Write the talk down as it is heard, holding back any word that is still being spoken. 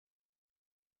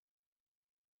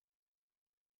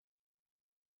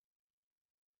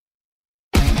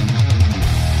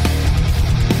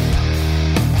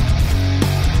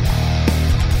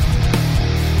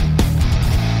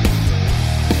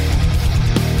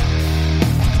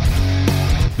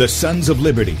The Sons of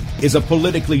Liberty is a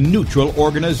politically neutral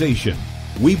organization.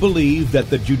 We believe that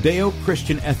the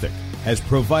Judeo-Christian ethic has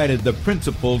provided the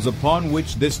principles upon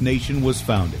which this nation was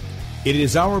founded. It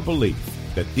is our belief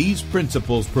that these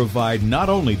principles provide not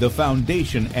only the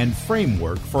foundation and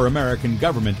framework for American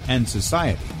government and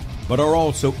society, but are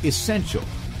also essential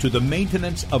to the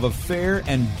maintenance of a fair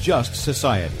and just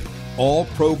society. All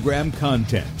program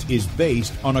content is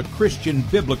based on a Christian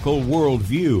biblical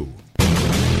worldview.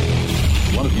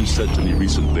 One of you said to me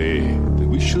recently that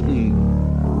we shouldn't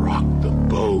rock the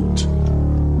boat.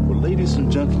 Well, ladies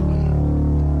and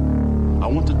gentlemen, I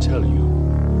want to tell you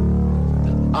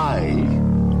that I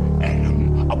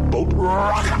am a boat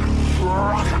rocker.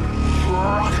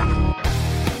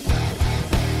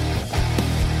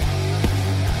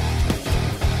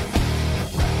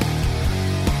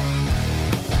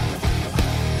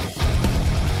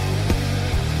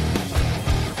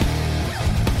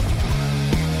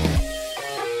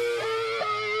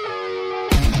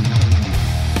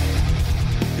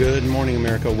 Good morning,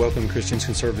 America. Welcome, Christians,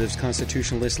 conservatives,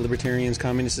 constitutionalists, libertarians,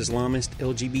 communists, Islamists,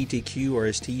 LGBTQ,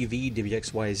 RSTUV,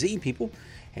 WXYZ people,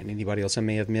 and anybody else I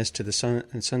may have missed to the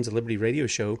Sons of Liberty radio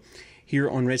show here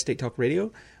on Red State Talk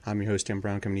Radio. I'm your host, Tim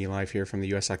Brown, coming to you live here from the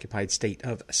U.S.-occupied state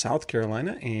of South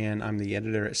Carolina, and I'm the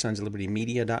editor at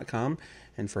sonsoflibertymedia.com.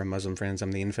 And for our Muslim friends,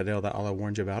 I'm the infidel that Allah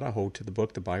warned you about. I hold to the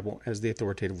book, the Bible, as the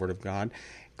authoritative Word of God.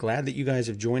 Glad that you guys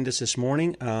have joined us this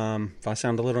morning. If I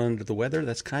sound a little under the weather,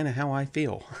 that's kind of how I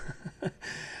feel.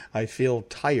 I feel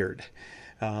tired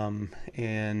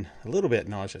and a little bit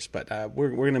nauseous, but we're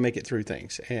going to make it through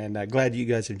things. And glad you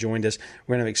guys have joined us.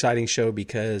 We're going to have an exciting show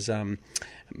because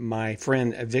my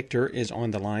friend Victor is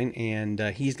on the line, and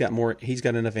he's got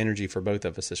enough energy for both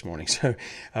of us this morning. So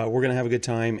we're going to have a good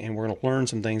time, and we're going to learn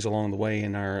some things along the way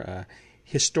in our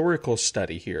historical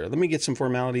study here. Let me get some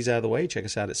formalities out of the way. Check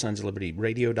us out at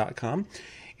sonsoflibertyradio.com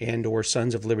and or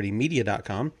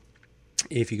sonsoflibertymedia.com.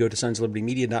 If you go to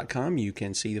sonsoflibertymedia.com, you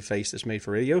can see the face that's made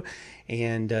for radio,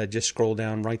 and just scroll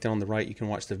down right down on the right. You can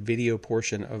watch the video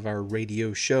portion of our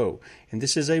radio show. And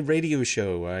this is a radio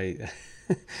show. I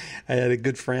had a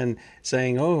good friend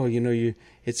saying, "Oh,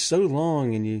 it's so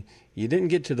long, and you didn't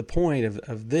get to the point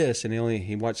of this," and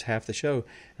he watched half the show. And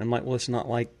I'm like, well, it's not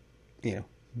like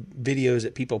videos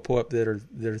that people pull up that are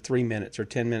 3 minutes or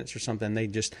 10 minutes or something. They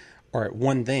just are at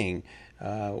one thing.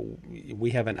 We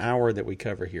have an hour that we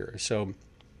cover here, so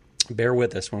bear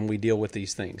with us when we deal with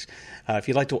these things. If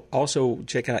you'd like to also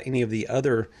check out any of the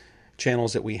other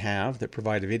channels that we have that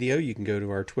provide a video, you can go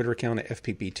to our Twitter account at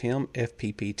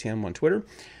FPPTim on Twitter.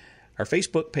 Our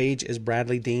Facebook page is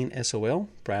Bradley Dean SOL.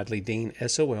 Our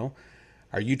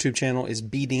YouTube channel is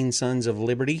B. Dean Sons of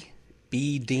Liberty,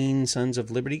 B. Dean Sons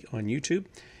of Liberty on YouTube.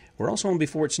 We're also on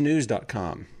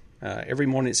beforeitsnews.com. Every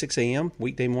morning at 6 a.m.,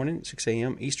 weekday morning at 6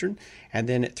 a.m. Eastern, and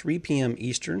then at 3 p.m.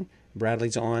 Eastern,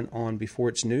 Bradley's on Before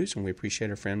It's News, and we appreciate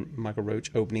our friend Michael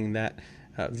Roach opening that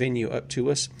venue up to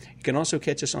us. You can also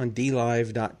catch us on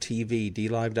DLive.tv,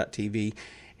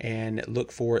 and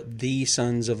look for The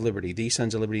Sons of Liberty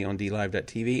on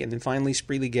DLive.tv, and then finally,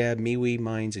 Spreely Gab, MeWe,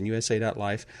 Minds, and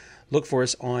USA.life. Look for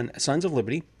us on Sons of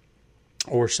Liberty,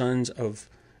 or Sons of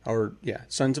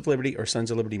Liberty, or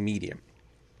Sons of Liberty Media.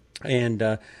 And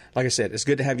like I said, it's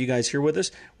good to have you guys here with us.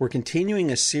 We're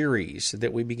continuing a series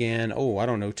that we began,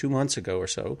 2 months ago or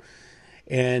so.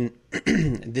 And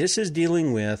this is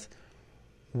dealing with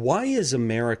why is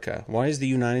the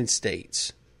United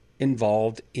States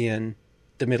involved in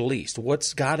the Middle East?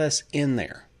 What's got us in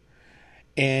there?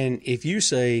 And if you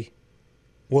say,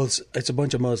 well, it's a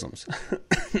bunch of Muslims,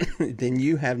 then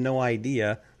you have no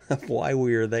idea of why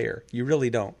we are there. You really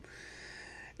don't.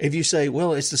 If you say,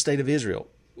 well, it's the state of Israel,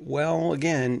 well,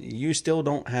 again, you still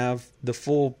don't have the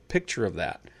full picture of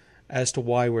that as to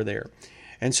why we're there.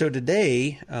 And so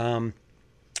today, we're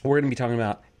going to be talking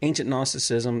about ancient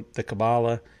Gnosticism, the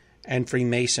Kabbalah, and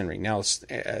Freemasonry. Now,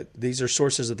 these are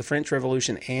sources of the French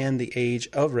Revolution and the Age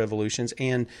of Revolutions.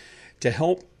 And to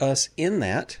help us in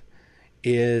that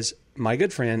is my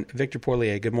good friend, Victor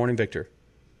Poirier. Good morning, Victor.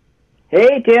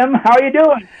 Hey, Tim. How are you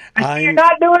doing? You're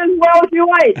not doing as well as you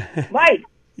might.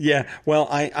 Yeah, well,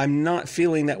 I'm not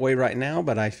feeling that way right now,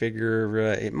 but I figure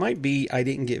it might be I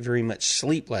didn't get very much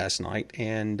sleep last night,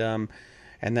 and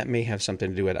that may have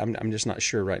something to do with it. I'm just not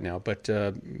sure right now, but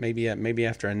maybe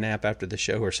after a nap after the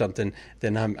show or something,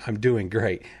 then I'm doing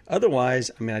great. Otherwise,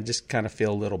 I just kind of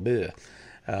feel a little bit.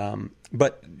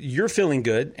 But you're feeling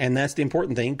good, and that's the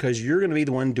important thing, because you're going to be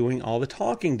the one doing all the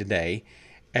talking today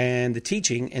and the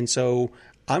teaching, and so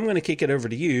I'm going to kick it over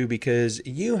to you because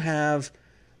you have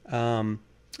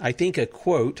I think a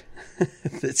quote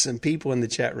that some people in the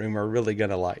chat room are really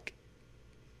going to like.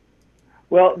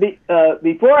 Well,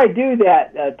 before I do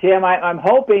that, Tim, I'm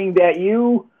hoping that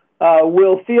you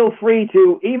will feel free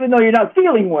to, even though you're not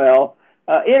feeling well,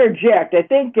 interject. I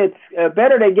think it's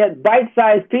better to get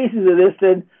bite-sized pieces of this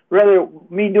than rather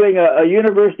me doing a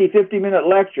university 50-minute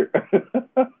lecture.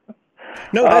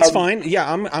 No, that's fine.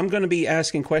 Yeah, I'm going to be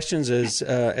asking questions as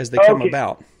they come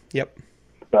about. Yep.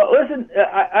 Well, listen,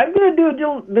 I'm going to do a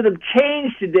little bit of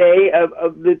change today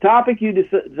of the topic you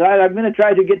decided. I'm going to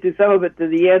try to get to some of it to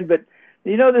the end, but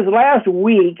this last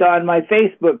week on my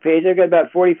Facebook page, I've got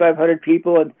about 4,500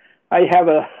 people, and I have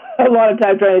a lot of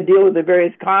time trying to deal with the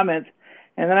various comments,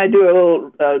 and then I do a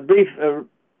little brief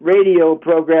radio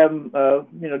program,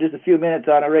 just a few minutes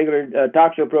on a regular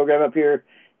talk show program up here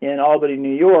in Albany,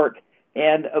 New York.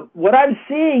 And what I'm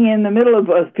seeing in the middle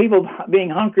of people being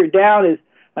hunkered down is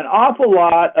an awful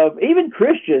lot of even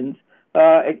Christians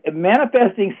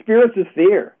manifesting spirits of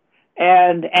fear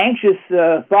and anxious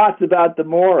thoughts about the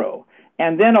morrow,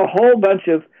 and then a whole bunch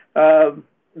of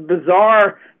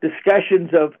bizarre discussions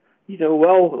of,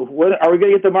 when are we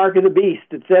going to get the mark of the beast,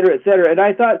 et cetera, et cetera. And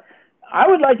I thought I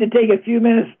would like to take a few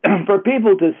minutes for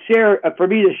people to share, for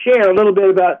me to share a little bit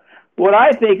about what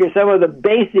I think are some of the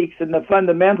basics and the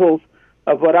fundamentals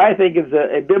of what I think is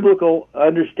a biblical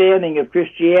understanding of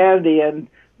Christianity and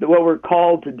what we're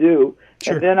called to do,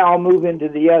 sure. And then I'll move into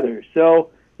the others. So,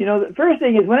 the first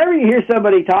thing is whenever you hear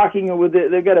somebody talking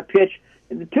they've got a pitch,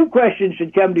 the two questions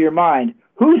should come to your mind.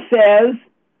 Who says,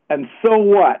 and so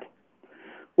what?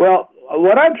 Well,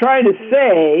 what I'm trying to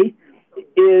say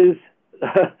is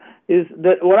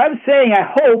that what I'm saying,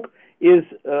 I hope, is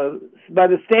by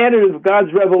the standard of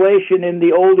God's revelation in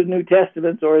the Old and New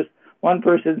Testaments, or as one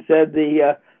person said,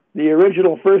 the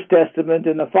original First Testament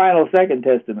and the final Second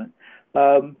Testament.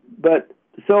 But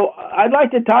so I'd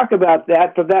like to talk about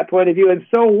that from that point of view. And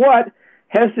so what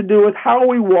has to do with how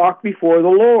we walk before the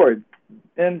Lord.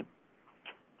 And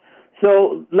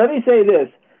so let me say this.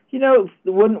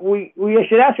 When we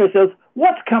should ask ourselves,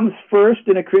 what comes first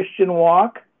in a Christian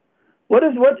walk? What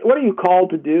are you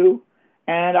called to do?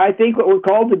 And I think what we're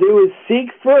called to do is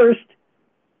seek first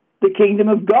the kingdom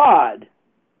of God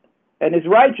and his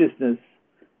righteousness,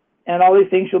 and all these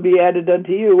things shall be added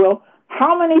unto you. Well,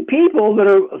 how many people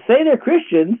that say they're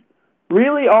Christians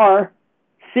really are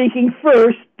seeking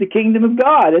first the kingdom of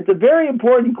God? It's a very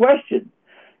important question.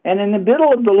 And in the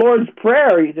middle of the Lord's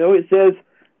Prayer, it says,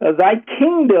 thy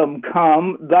kingdom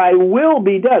come, thy will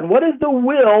be done. What is the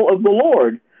will of the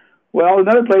Lord? Well,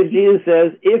 another place Jesus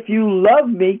says, if you love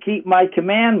me, keep my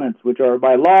commandments, which are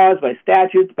by laws, by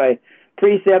statutes, by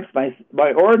precepts,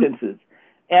 by ordinances.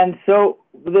 And so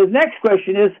the next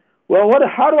question is, well,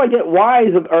 how do I get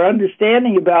wise or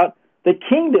understanding about the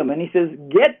kingdom? And he says,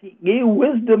 get ye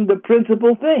wisdom, the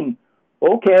principal thing.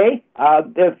 Okay,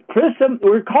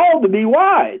 we're called to be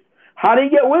wise. How do you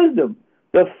get wisdom?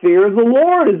 The fear of the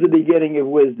Lord is the beginning of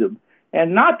wisdom,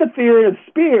 and not the fear of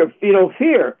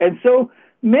fear. And so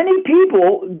many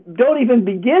people don't even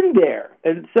begin there.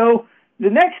 And so the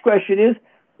next question is,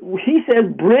 he says,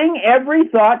 bring every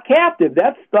thought captive.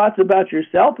 That's thoughts about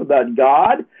yourself, about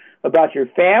God, about your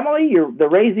family, the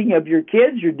raising of your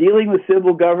kids, you're dealing with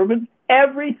civil government,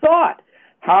 every thought.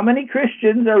 How many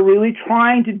Christians are really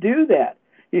trying to do that?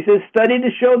 He says, study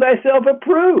to show thyself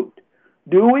approved.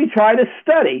 Do we try to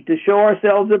study to show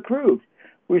ourselves approved?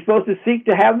 We're supposed to seek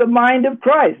to have the mind of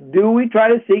Christ. Do we try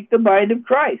to seek the mind of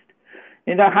Christ?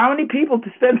 And now, how many people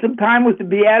to spend some time with the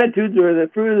Beatitudes or the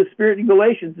fruit of the Spirit in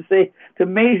Galatians to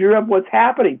measure up what's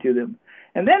happening to them?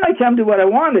 And then I come to what I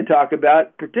wanted to talk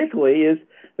about particularly is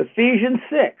Ephesians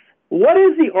 6. What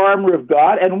is the armor of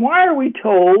God, and why are we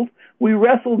told we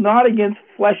wrestle not against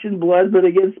flesh and blood, but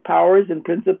against powers and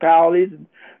principalities and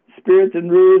spirits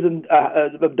and rulers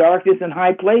of darkness in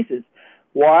high places?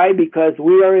 Why? Because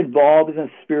we are involved in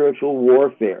a spiritual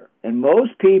warfare. And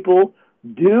most people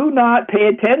do not pay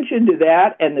attention to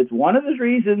that, and it's one of the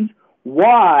reasons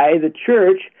why the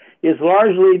church is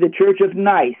largely the Church of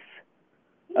Nice.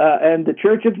 And the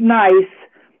Church of Nice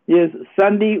is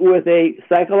Sunday with a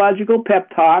psychological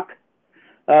pep talk,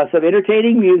 some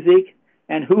entertaining music,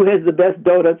 and who has the best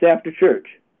donuts after church.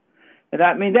 And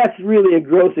I mean, that's really a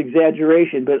gross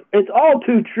exaggeration, but it's all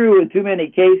too true in too many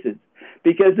cases,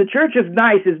 because the Church of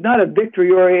Nice is not a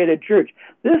victory-oriented church.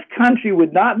 This country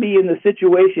would not be in the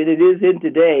situation it is in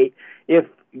today if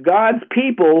God's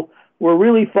people were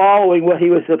really following what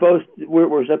we're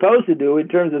supposed to do in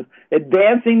terms of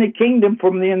advancing the kingdom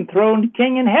from the enthroned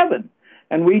King in heaven.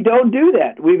 And we don't do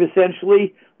that. We've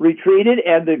essentially retreated,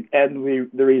 and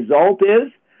the result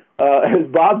is, as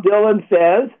Bob Dylan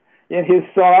says in his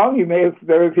song, you may have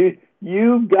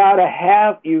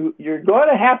you're going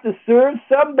to have to serve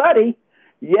somebody.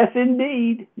 Yes,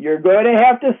 indeed. You're going to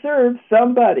have to serve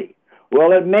somebody.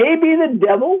 Well, it may be the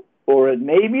devil or it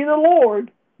may be the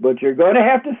Lord, but you're going to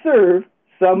have to serve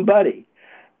somebody.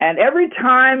 And every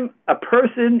time a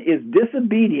person is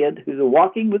disobedient, who's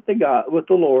walking with the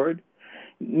Lord,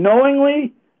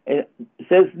 knowingly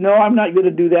says, no, I'm not going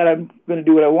to do that, I'm going to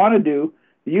do what I want to do,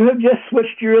 you have just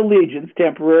switched your allegiance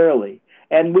temporarily.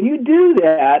 And when you do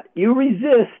that, you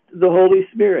resist the Holy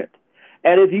Spirit.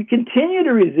 And if you continue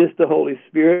to resist the Holy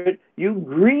Spirit, you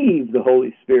grieve the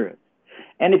Holy Spirit.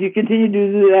 And if you continue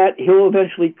to do that, he'll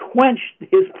eventually quench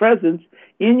his presence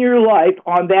in your life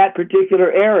on that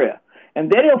particular area. And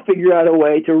then he'll figure out a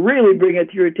way to really bring it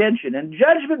to your attention. And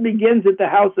judgment begins at the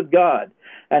house of God.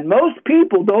 And most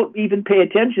people don't even pay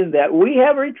attention to that. We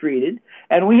have retreated,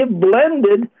 and we have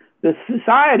blended the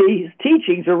society's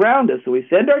teachings around us. So we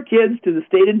send our kids to the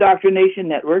State Indoctrination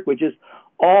Network, which is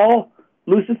all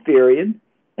Luciferian.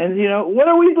 And, what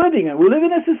are we living in? We live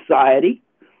in a society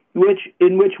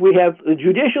in which we have the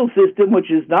judicial system, which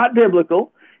is not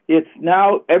biblical. It's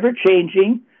now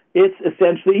ever-changing. It's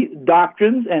essentially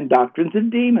doctrines and doctrines of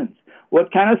demons.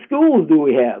 What kind of schools do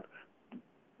we have?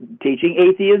 Teaching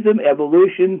atheism,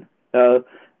 evolution,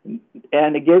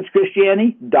 and against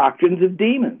Christianity, doctrines of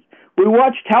demons. We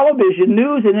watch television,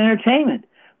 news, and entertainment.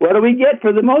 What do we get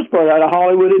for the most part out of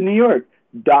Hollywood and New York?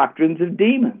 Doctrines of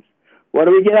demons. What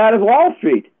do we get out of Wall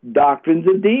Street? Doctrines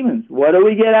of demons. What do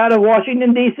we get out of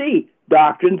Washington, D.C.?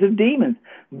 Doctrines of demons.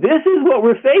 This is what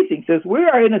we're facing. Since we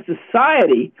are in a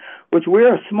society which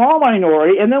we're a small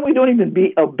minority, and then we don't even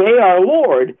obey our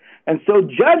Lord, and so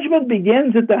judgment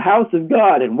begins at the house of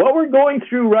God. And what we're going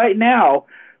through right now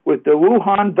with the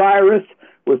Wuhan virus,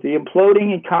 with the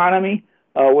imploding economy,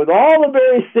 with all the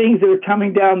various things that are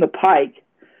coming down the pike,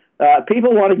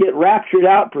 people want to get raptured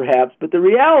out perhaps, but the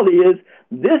reality is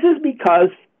this is because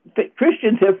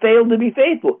Christians have failed to be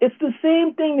faithful. It's the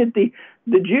same thing that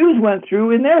the Jews went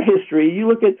through in their history. You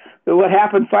look at what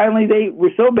happened. Finally, they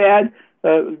were so bad,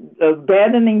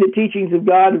 abandoning the teachings of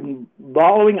God and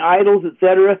following idols,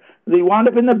 etc. They wound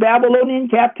up in the Babylonian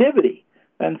captivity.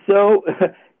 And so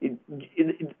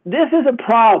this is a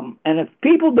problem. And if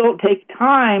people don't take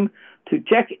time to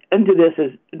check into this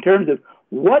in terms of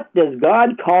what does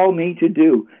God call me to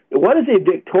do? What is a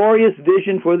victorious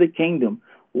vision for the kingdom?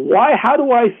 How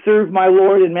do I serve my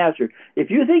Lord and Master?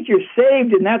 If you think you're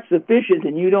saved and that's sufficient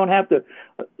and you don't have to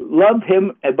love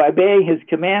him by obeying his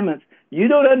commandments, you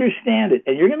don't understand it.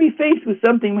 And you're going to be faced with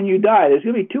something when you die. There's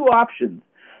going to be two options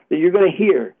that you're going to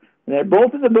hear. And they're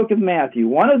both in the book of Matthew.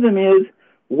 One of them is,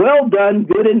 well done,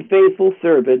 good and faithful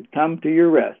servant, come to your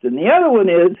rest. And the other one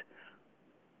is,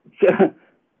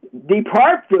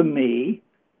 depart from me,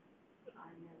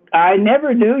 I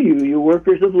never knew you, you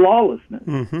workers of lawlessness.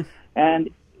 Mm-hmm. And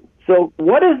so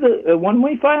what is when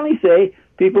we finally say,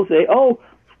 people say, 2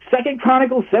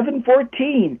 Chronicles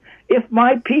 7:14, if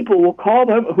my people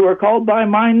who are called by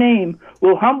my name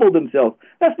will humble themselves.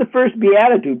 That's the first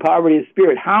beatitude, poverty of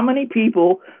spirit. How many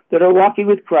people that are walking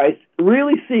with Christ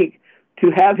really seek to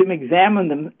have him examine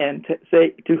them and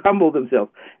to humble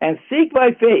themselves and seek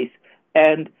my face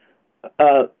and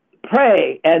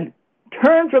pray and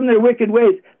turn from their wicked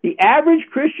ways? The average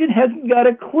Christian hasn't got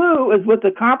a clue as what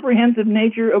the comprehensive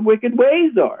nature of wicked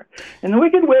ways are. And the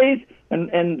wicked ways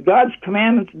and God's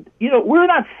commandments, we're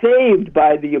not saved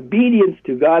by the obedience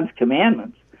to God's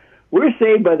commandments. We're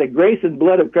saved by the grace and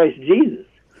blood of Christ Jesus.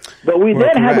 But we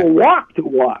then have a walk to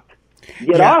walk.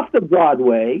 Get off the broad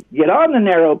way, get on the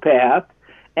narrow path,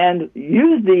 and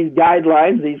use these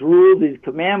guidelines, these rules, these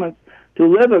commandments to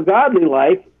live a godly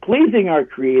life, pleasing our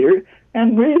Creator,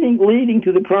 and leading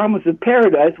to the promise of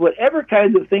paradise, whatever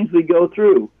kinds of things we go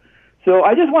through. So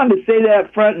I just wanted to say that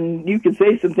up front, and you can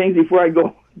say some things before I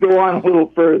go on a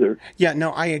little further. Yeah,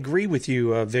 no, I agree with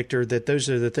you, Victor, that those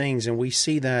are the things, and we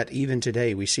see that even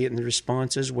today. We see it in the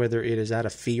responses, whether it is out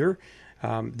of fear.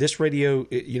 This radio,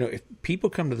 if people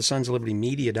come to the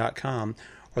sonsoflibertymedia.com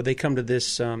or they come to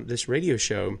this radio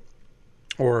show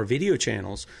or video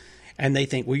channels, and they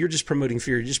think, well, you're just promoting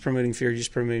fear, you're just promoting fear, you're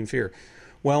just promoting fear.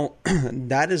 Well,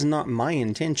 that is not my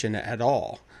intention at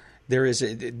all. There is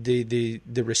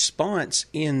the response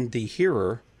in the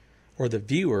hearer or the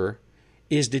viewer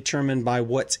is determined by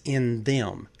what's in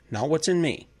them, not what's in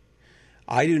me.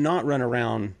 I do not run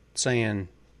around saying,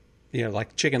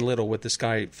 like Chicken Little with the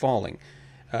sky falling.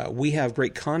 We have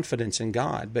great confidence in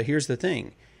God, but here's the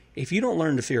thing: if you don't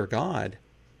learn to fear God,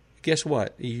 guess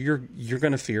what? You're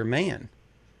going to fear man.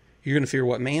 You're going to fear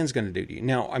what man's going to do to you.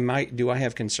 Now, do I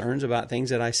have concerns about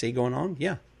things that I see going on?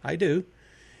 Yeah, I do.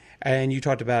 And you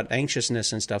talked about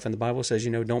anxiousness and stuff, and the Bible says,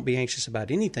 don't be anxious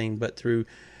about anything, but through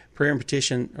prayer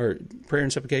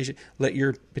and supplication, let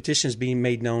your petitions be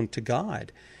made known to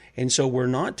God. And so we're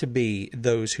not to be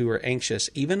those who are anxious,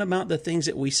 even about the things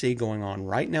that we see going on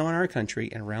right now in our country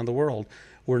and around the world.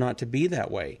 We're not to be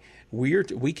that way.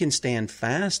 We can stand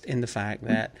fast in the fact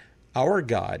that our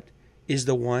God is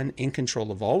the one in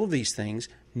control of all of these things.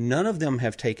 None of them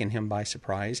have taken him by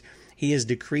surprise. He has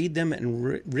decreed them and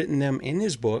written them in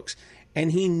his books,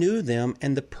 and he knew them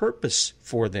and the purpose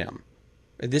for them.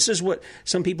 This is what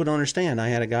some people don't understand. I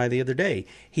had a guy the other day.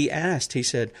 He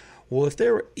said, well,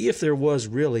 if there was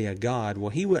really a God, well,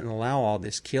 he wouldn't allow all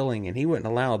this killing, and he wouldn't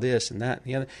allow this and that and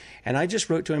the other. And I just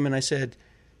wrote to him and I said,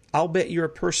 I'll bet you're a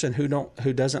person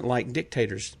who doesn't like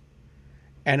dictators.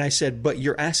 And I said, but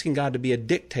you're asking God to be a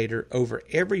dictator over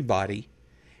everybody,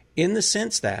 in the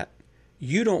sense that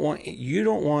you don't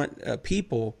want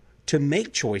people to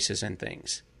make choices and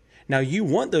things. Now, you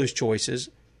want those choices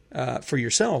for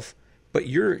yourself, but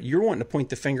you're wanting to point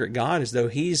the finger at God as though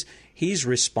he's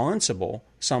responsible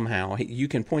somehow. You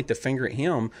can point the finger at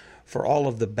him for all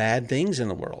of the bad things in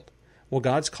the world. Well,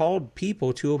 God's called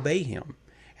people to obey him,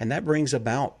 and that brings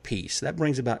about peace. That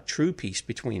brings about true peace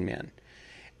between men.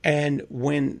 And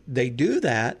when they do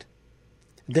that,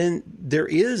 then there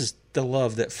is the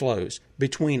love that flows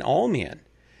between all men.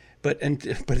 But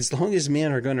as long as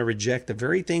men are going to reject the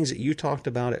very things that you talked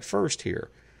about at first here,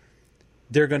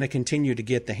 they're going to continue to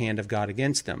get the hand of God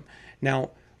against them. Now,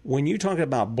 when you talk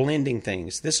about blending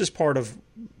things, this is part of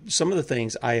some of the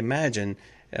things I imagine,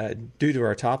 due to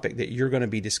our topic, that you're going to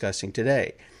be discussing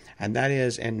today. And that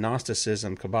is in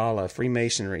Gnosticism, Kabbalah,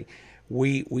 Freemasonry.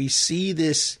 We see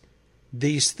these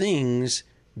things,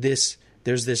 there's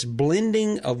this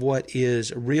blending of what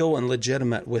is real and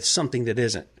legitimate with something that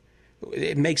isn't.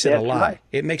 It makes it a lie. Right.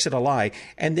 It makes it a lie.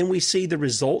 And then we see the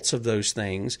results of those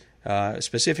things.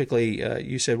 Specifically,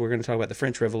 you said we're going to talk about the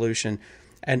French Revolution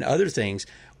and other things.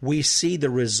 We see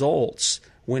the results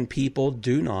when people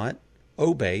do not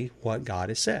obey what God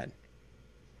has said.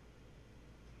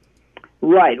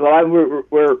 Right. Well,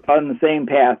 we're on the same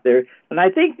path there. And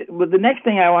I think the next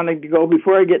thing I wanted to go,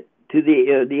 before I get to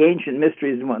the ancient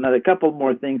mysteries and whatnot, a couple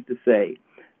more things to say.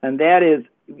 And that is,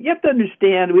 we have to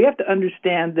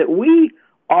understand that we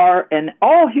are, and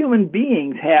all human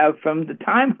beings have, from the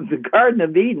time of the Garden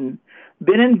of Eden,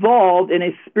 been involved in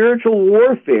a spiritual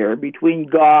warfare between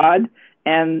God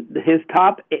and his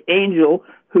top angel,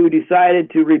 who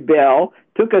decided to rebel,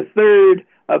 took a third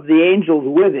of the angels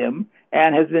with him,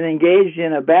 and has been engaged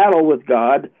in a battle with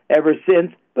God ever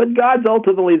since. But God's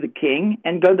ultimately the king,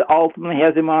 and God ultimately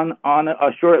has him on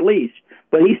a short leash.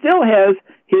 But he still has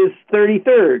his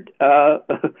 33rd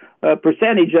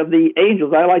percentage of the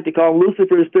angels. I like to call them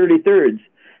Lucifer's 33rds.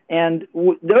 And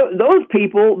those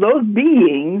people, those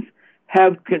beings,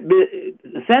 have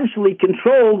essentially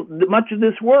controlled much of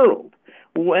this world.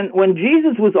 When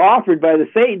Jesus was offered by the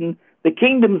Satan the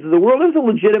kingdoms of the world, it was a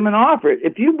legitimate offer.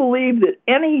 If you believe that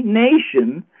any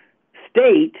nation,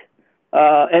 state,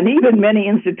 and even many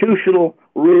institutional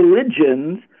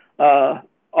religions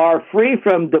are free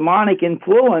from demonic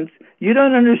influence, you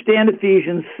don't understand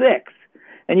Ephesians 6.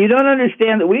 And you don't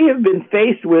understand that we have been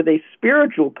faced with a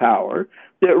spiritual power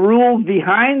that rules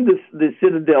behind the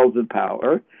citadels of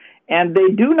power, and they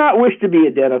do not wish to be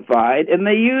identified, and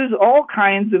they use all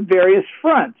kinds of various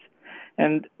fronts.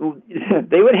 And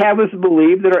they would have us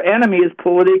believe that our enemy is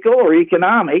political or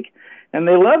economic, and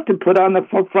they love to put on the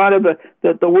front of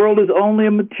that the world is only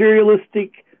a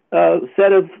materialistic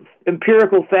set of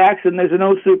empirical facts and there's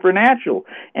no supernatural.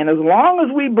 And as long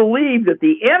as we believe that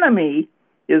the enemy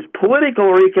is political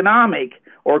or economic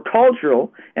or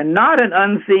cultural and not an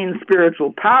unseen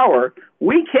spiritual power,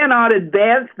 we cannot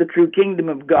advance the true kingdom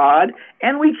of God,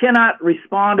 and we cannot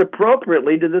respond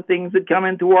appropriately to the things that come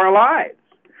into our lives.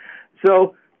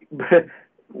 So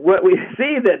what we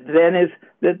see that then is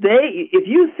that if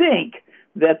you think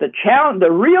that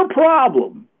the real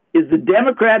problem is the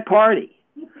Democrat Party,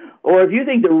 or if you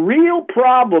think the real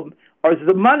problem is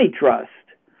the money trust,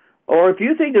 or if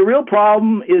you think the real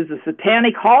problem is the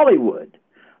satanic Hollywood,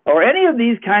 or any of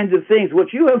these kinds of things,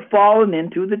 what you have fallen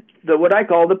into the what I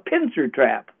call the pincer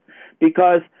trap,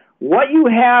 because what you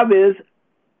have is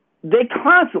they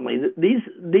constantly,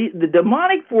 the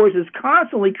demonic forces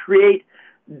constantly create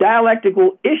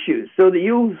dialectical issues, so that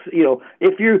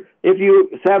if you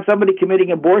have somebody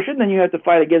committing abortion, then you have to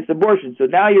fight against abortion. So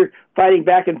now you're fighting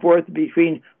back and forth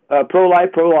between pro-choice,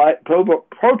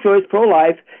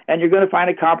 pro-life, and you're going to find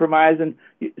a compromise, and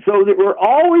so that we're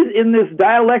always in this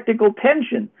dialectical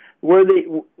tension where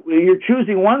you're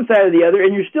choosing one side or the other,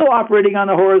 and you're still operating on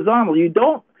the horizontal. You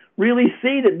don't really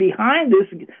see that behind this,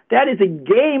 that is a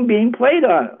game being played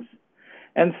on us.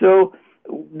 And so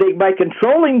by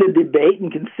controlling the debate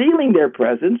and concealing their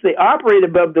presence, they operate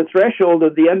above the threshold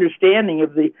of the understanding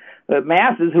of the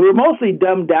masses, who are mostly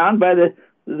dumbed down by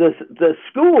the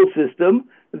school system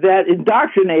that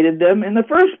indoctrinated them in the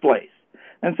first place.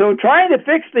 And so trying to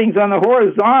fix things on the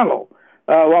horizontal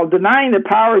while denying the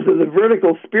powers of the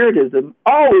vertical spiritism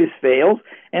always fails,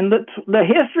 and the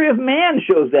history of man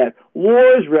shows that.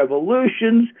 Wars,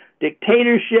 revolutions,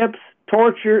 dictatorships,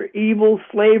 torture, evil,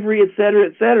 slavery, etc.,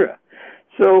 etc.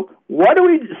 So what do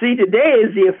we see today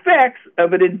is the effects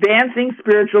of an advancing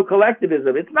spiritual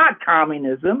collectivism. It's not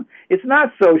communism. It's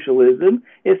not socialism.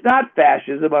 It's not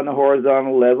fascism on the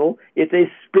horizontal level. It's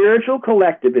a spiritual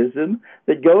collectivism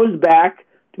that goes back,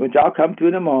 which I'll come to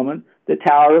in a moment, the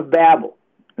Tower of Babel.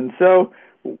 And so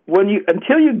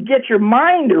until you get your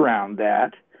mind around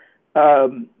that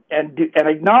and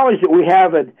acknowledge that we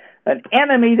have an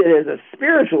enemy that is a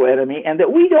spiritual enemy, and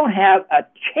that we don't have a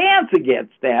chance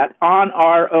against that on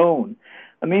our own.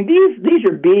 I mean, these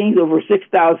are beings over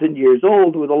 6,000 years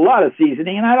old with a lot of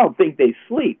seasoning, and I don't think they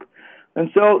sleep. And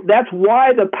so that's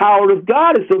why the power of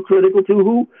God is so critical to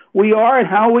who we are and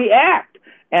how we act,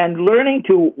 and learning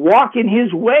to walk in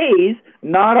His ways,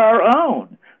 not our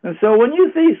own. And so when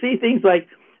you see things like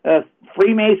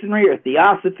Freemasonry or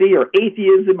Theosophy or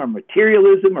atheism or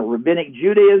materialism or rabbinic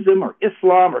Judaism or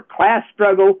Islam or class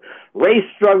struggle, race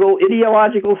struggle,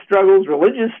 ideological struggles,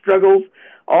 religious struggles,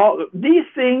 all these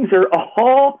things are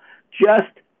all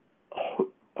just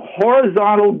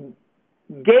horizontal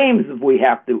games that we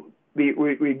have to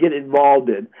we get involved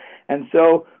in. And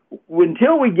so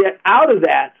until we get out of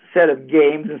that set of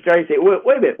games and start to say, wait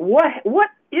a minute, what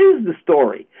is the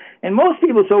story? And most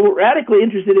people are so radically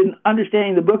interested in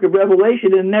understanding the book of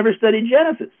Revelation and never studied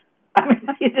Genesis. I mean,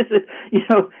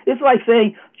 it's like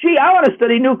saying, gee, I want to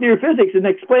study nuclear physics and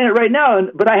explain it right now,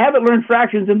 but I haven't learned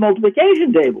fractions and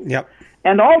multiplication tables. Yep.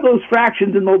 And all those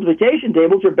fractions and multiplication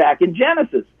tables are back in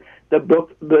Genesis, the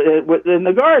book in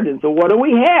the garden. So what do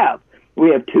we have?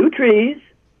 We have two trees,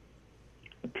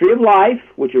 a tree of life,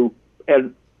 which are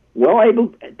well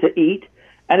able to eat,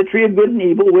 and a tree of good and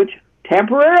evil, which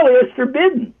temporarily is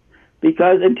forbidden,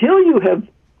 because until you have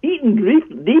eaten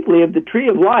deeply of the tree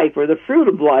of life, or the fruit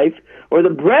of life, or the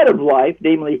bread of life,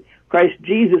 namely Christ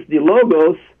Jesus, the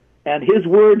Logos, and His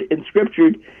Word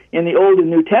inscriptured in the Old and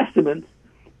New Testaments,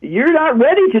 you're not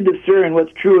ready to discern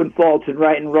what's true and false and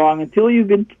right and wrong until you've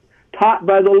been taught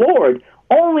by the Lord.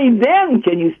 Only then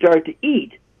can you start to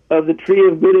eat of the tree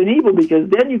of good and evil, because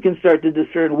then you can start to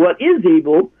discern what is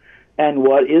evil and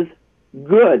what is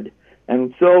good.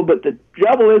 And so, but the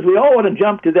trouble is, we all want to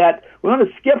jump to that. We want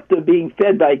to skip to being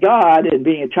fed by God and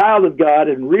being a child of God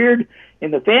and reared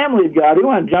in the family of God. We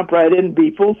want to jump right in and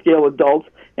be full-scale adults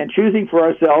and choosing for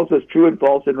ourselves what's true and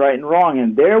false and right and wrong.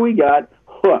 And there we got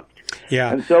hooked.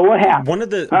 Yeah. And so what happened?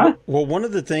 One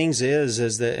of the things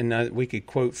is that, and we could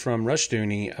quote from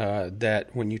Rushdoony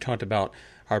that when you talked about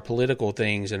our political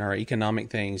things and our economic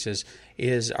things,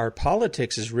 is our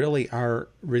politics is really our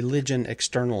religion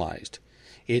externalized.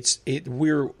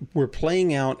 We're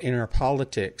playing out in our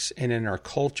politics and in our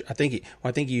culture. I think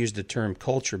you used the term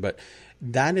culture, but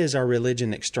that is our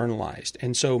religion externalized.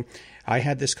 And so I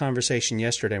had this conversation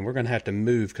yesterday, and we're going to have to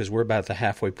move because we're about the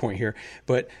halfway point here.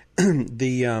 But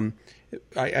I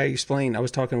explained, I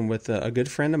was talking with a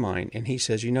good friend of mine, and he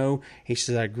says,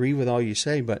 I agree with all you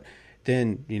say, but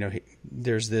then,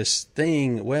 there's this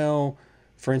thing, well,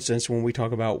 for instance, when we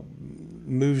talk about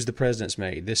moves the president's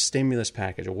made, this stimulus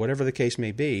package or whatever the case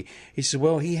may be, he says,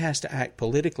 well, he has to act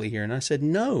politically here. And I said,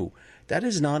 no, that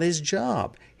is not his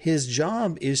job. His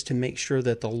job is to make sure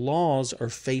that the laws are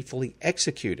faithfully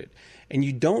executed. And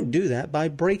you don't do that by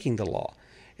breaking the law.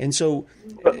 And so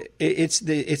it's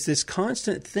this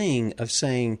constant thing of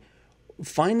saying,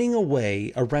 finding a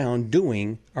way around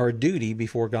doing our duty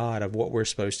before God of what we're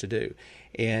supposed to do,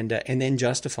 and then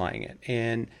justifying it.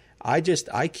 And I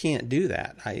can't do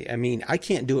that. I mean, I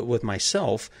can't do it with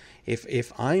myself.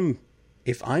 If I'm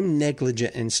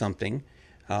negligent in something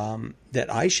that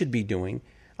I should be doing,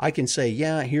 I can say,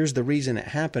 yeah, here's the reason it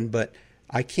happened, but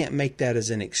I can't make that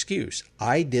as an excuse.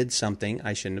 I did something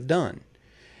I shouldn't have done.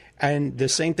 And the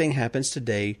same thing happens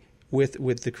today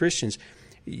with the Christians.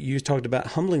 You talked about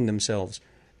humbling themselves.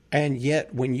 And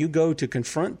yet when you go to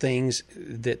confront things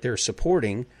that they're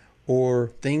supporting or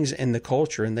things in the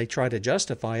culture and they try to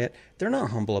justify it, they're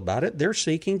not humble about it. They're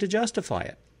seeking to justify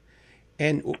it.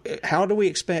 And how are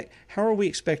we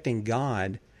expecting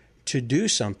God to do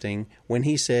something when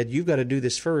He said, you've got to do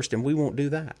this first, and we won't do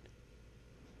that?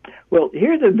 Well,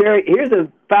 here's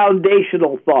a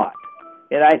foundational thought.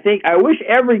 And I wish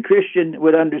every Christian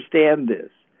would understand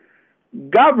this.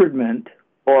 Government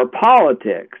or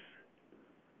politics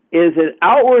is an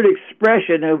outward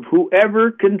expression of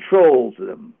whoever controls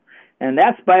them. And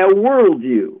that's by a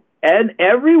worldview. And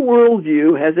every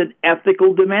worldview has an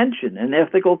ethical dimension, an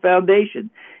ethical foundation.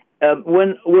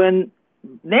 When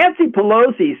Nancy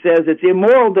Pelosi says it's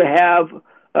immoral to have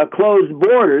closed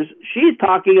borders, she's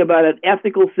talking about an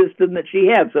ethical system that she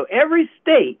has. So every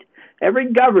state,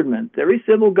 every government, every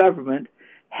civil government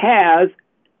has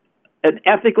an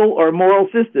ethical or moral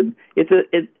system.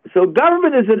 So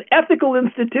government is an ethical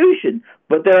institution,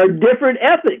 but there are different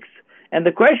ethics. And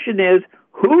the question is,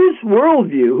 whose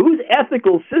worldview, whose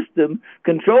ethical system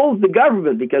controls the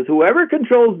government? Because whoever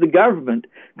controls the government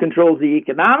controls the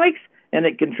economics, and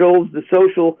it controls the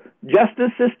social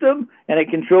justice system, and it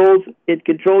controls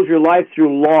your life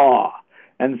through law.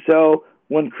 And so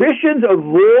when Christians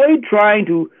avoid trying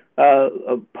to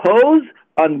oppose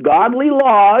ungodly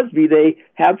laws, be they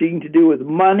having to do with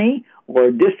money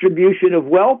or distribution of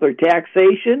wealth or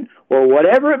taxation or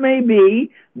whatever it may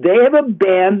be, they have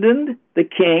abandoned the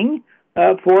king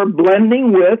for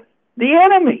blending with the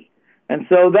enemy. And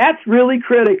so that's really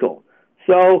critical.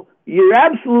 So you're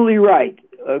absolutely right.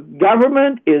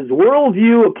 Government is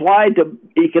worldview applied to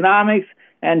economics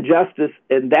and justice,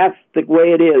 and that's the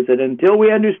way it is. And until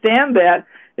we understand that,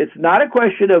 it's not a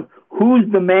question of who's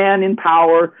the man in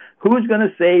power, who's going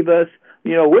to save us,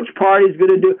 which party's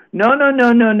going to do. No.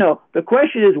 The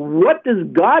question is, what does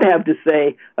God have to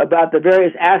say about the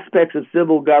various aspects of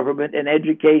civil government and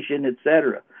education,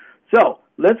 etc.? So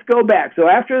let's go back. So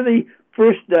after the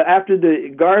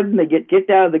garden, they get kicked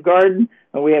out of the garden,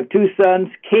 and we have two sons.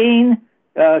 Cain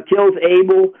kills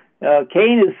Abel.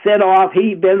 Cain is set off.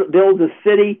 He builds a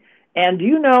city. And do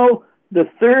you know the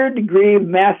third degree,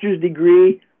 master's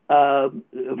degree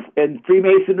in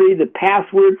Freemasonry, the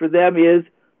password for them is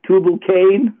Tubal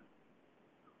Cain?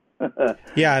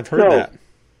 Yeah, I've heard that.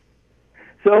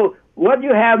 So what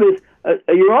you have is,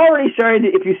 you're already starting to,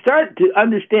 if you start to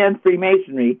understand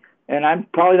Freemasonry, and I'm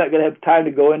probably not going to have time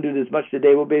to go into this much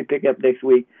today, we'll maybe pick up next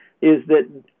week, is that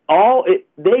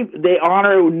they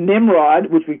honor Nimrod,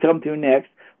 which we come to next.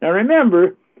 Now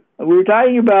remember, we were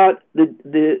talking about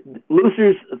the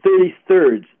Lucifer's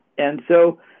 33rds, and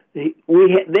so they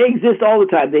exist all the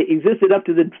time. They existed up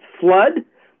to the flood,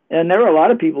 and there were a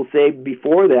lot of people saved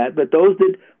before that, but those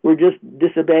that were just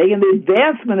disobeying, and the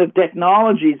advancement of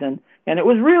technologies, and it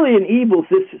was really an evil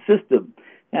system.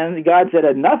 And God said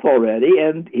enough already,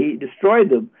 and He destroyed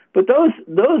them. But those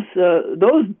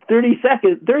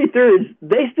 33rds,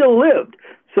 they still lived.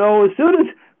 So as soon as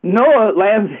Noah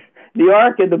lands the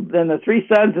ark and the three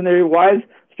sons and their wives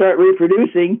start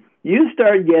reproducing, you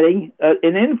start getting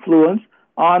an influence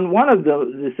on one of the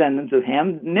descendants of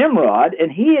Ham, Nimrod,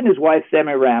 and he and his wife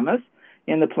Semiramis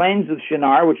in the plains of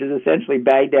Shinar, which is essentially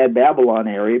Baghdad, Babylon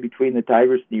area between the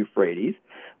Tigris and the Euphrates.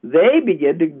 They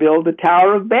begin to build the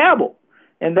Tower of Babel.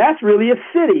 And that's really a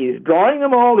city. He's drawing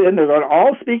them all in. They're going to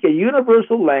all speak a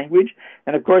universal language.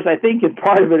 And, of course, I think in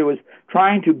part of it was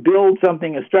trying to build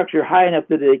a structure high enough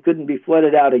that they couldn't be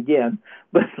flooded out again,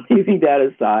 but leaving that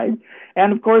aside.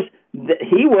 And, of course,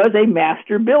 he was a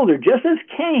master builder, just as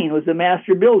Cain was a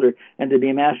master builder. And to be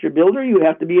a master builder, you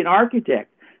have to be an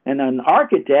architect. And an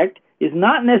architect is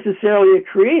not necessarily a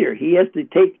creator. He has to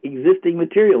take existing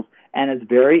materials. And it's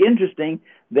very interesting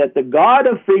that the God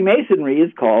of Freemasonry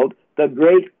is called the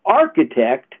great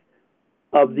architect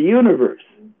of the universe.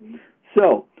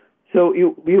 So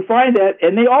you find that,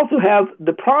 and they also have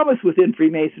the promise within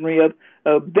Freemasonry of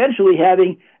eventually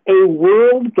having a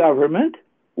world government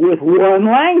with one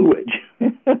language.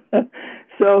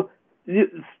 So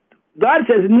God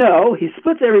says no. He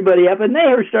splits everybody up, and they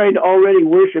are starting to already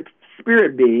worship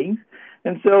spirit beings.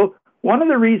 And so one of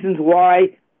the reasons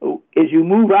why, as you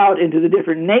move out into the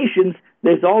different nations,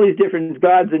 there's all these different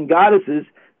gods and goddesses,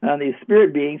 these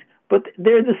spirit beings, but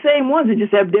they're the same ones. They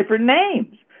just have different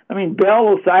names. I mean,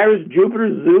 Bel, Osiris, Jupiter,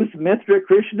 Zeus, Mithra,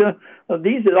 Krishna,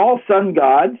 these are all sun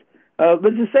gods, but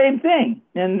it's the same thing.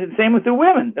 And the same with the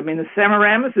women. I mean, the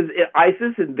Semiramis is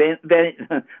Isis and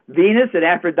Venus and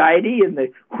Aphrodite and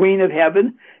the Queen of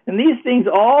Heaven. And these things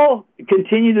all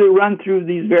continue to run through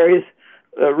these various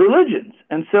religions.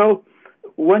 And so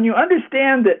when you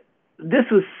understand that this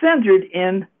was centered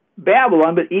in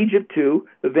Babylon, but Egypt too,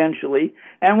 eventually.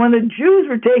 And when the Jews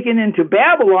were taken into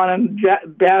Babylon and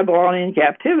Babylonian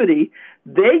captivity,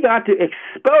 they got to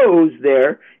expose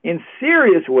there in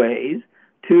serious ways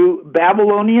to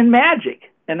Babylonian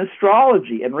magic and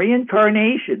astrology and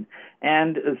reincarnation.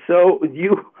 And so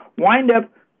you wind up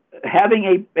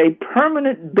having a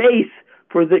permanent base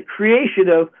for the creation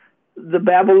of the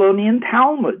Babylonian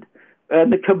Talmud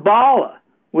and the Kabbalah,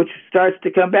 which starts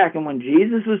to come back. And when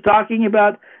Jesus was talking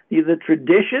about the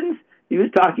traditions, He was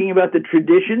talking about the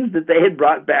traditions that they had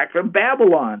brought back from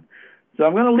Babylon. So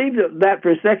I'm going to leave that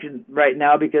for a second right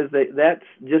now because that's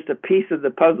just a piece of the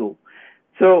puzzle.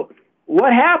 So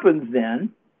what happens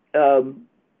then?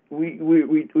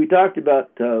 We talked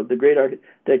about the great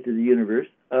architect of the universe.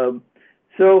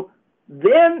 So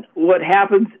then what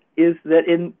happens is that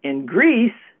in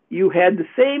Greece you had the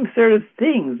same sort of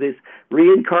things: this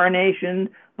reincarnation,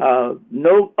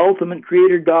 no ultimate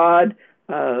creator God,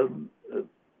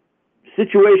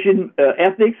 situation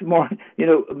ethics,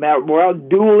 moral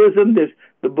dualism.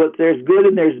 There's good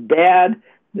and there's bad.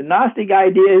 The Gnostic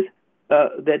idea is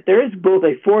that there is both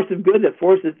a force of good, a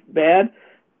force of bad,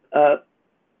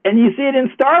 and you see it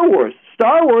in Star Wars.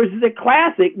 Star Wars is a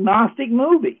classic Gnostic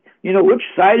movie. Which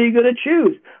side are you going to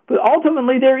choose? But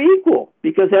ultimately they're equal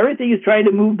because everything is trying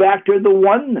to move back to the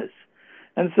oneness.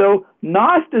 And so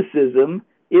Gnosticism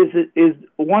is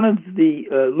one of the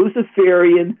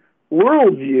Luciferian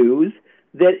worldviews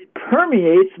that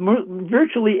permeates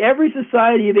virtually every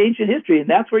society of ancient history, and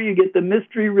that's where you get the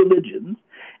mystery religions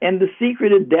and the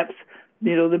secret adepts,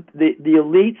 the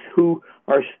elites who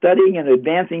are studying and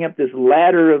advancing up this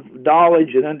ladder of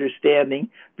knowledge and understanding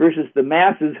versus the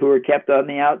masses who are kept on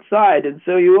the outside. And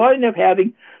so you end up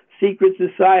having secret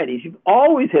societies. You've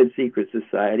always had secret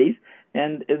societies,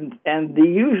 and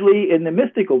usually in the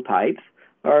mystical types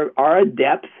are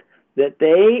adepts that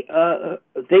they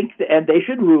think and they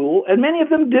should rule, and many of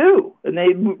them do, and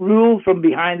they rule from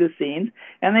behind the scenes,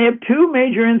 and they have two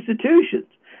major institutions.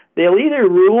 They'll either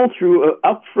rule through an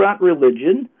upfront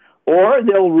religion, or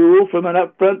they'll rule from an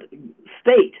upfront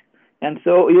state, and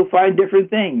so you'll find different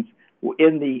things.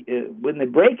 When the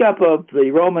breakup of the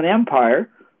Roman Empire,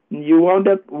 you wound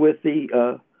up with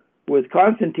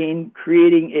Constantine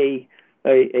creating a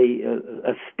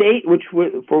state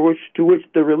to which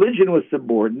the religion was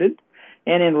subordinate,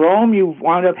 and in Rome you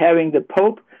wound up having the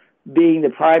Pope being the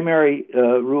primary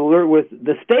ruler, with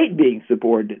the state being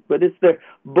subordinate. But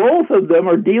both of them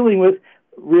are dealing with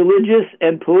religious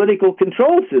and political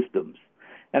control systems.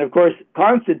 And of course,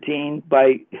 Constantine,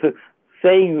 by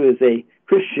saying he was a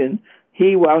Christian,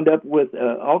 he wound up with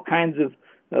all kinds of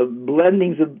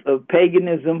blendings of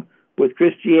paganism with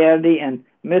Christianity and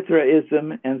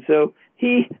Mithraism, and so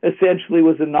he essentially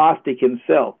was a Gnostic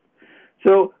himself.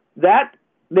 So that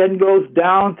then goes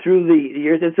down through the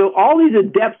years, and so all these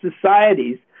adept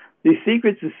societies, these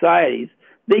secret societies,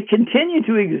 they continue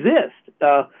to exist.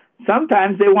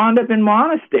 Sometimes they wound up in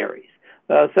monasteries.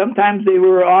 Sometimes they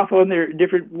were off on their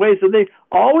different ways. So they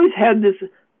always had this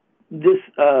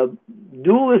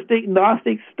dualistic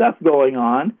Gnostic stuff going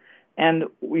on. And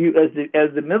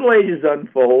as the Middle Ages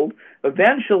unfold,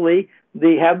 eventually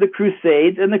they have the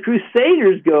Crusades, and the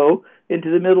Crusaders go into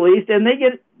the Middle East, and they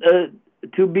get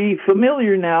to be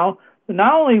familiar now,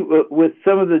 not only with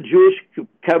some of the Jewish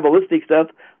Kabbalistic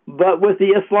stuff, but with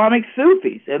the Islamic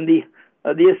Sufis and the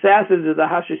assassins of the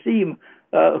Hashashim,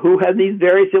 who had these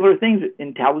very similar things: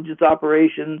 intelligence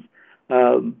operations,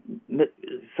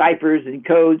 ciphers and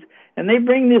codes, and they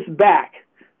bring this back.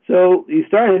 So you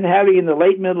started having, in the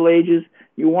late Middle Ages,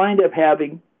 you wind up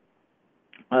having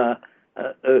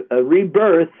a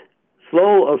rebirth,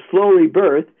 slow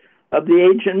rebirth of the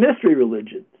ancient mystery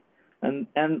religions.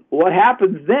 And what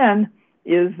happens then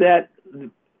is that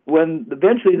when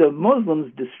eventually the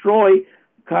Muslims destroy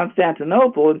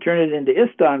Constantinople and turn it into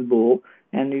Istanbul,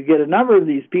 and you get a number of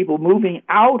these people moving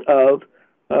out of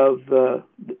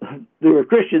there were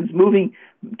Christians moving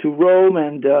to Rome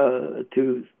and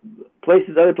to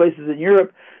other places in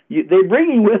Europe. They're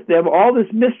bringing with them all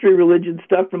this mystery religion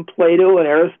stuff from Plato and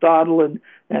Aristotle and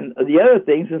the other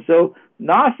things. And so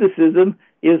Gnosticism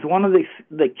is one of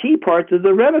the key parts of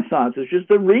the Renaissance. It's just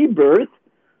the rebirth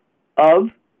of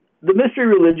the mystery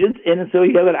religions. And so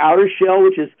you have an outer shell,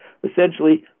 which is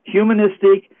essentially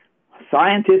humanistic,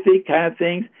 scientific kind of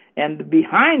things. And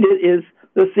behind it is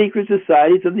the secret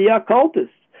societies of the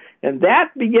occultists. And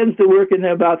that begins to work in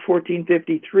about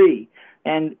 1453.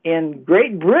 And in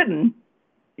Great Britain,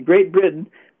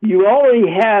 you already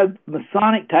have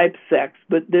Masonic-type sects,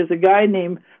 but there's a guy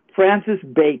named Francis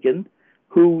Bacon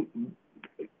who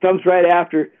comes right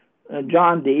after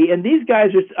John Dee, and these guys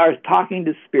are talking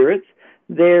to spirits.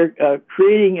 They're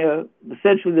creating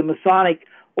essentially the Masonic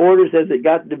orders as it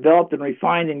got developed and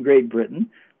refined in Great Britain.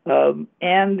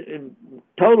 And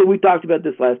totally, we talked about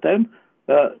this last time,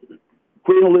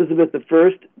 Queen Elizabeth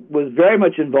I was very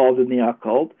much involved in the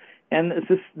occult, and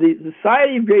the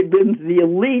Society of Great Britain, the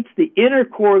elites, the inner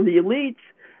core of the elites,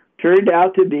 turned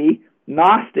out to be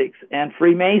Gnostics and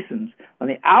Freemasons. On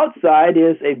the outside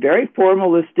is a very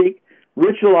formalistic,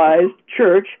 ritualized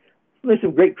church there's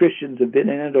some great Christians have been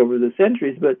in it over the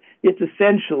centuries, but it's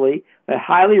essentially a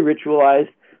highly ritualized,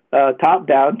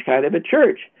 top-down kind of a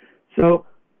church. So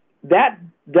that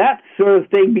sort of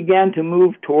thing began to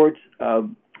move towards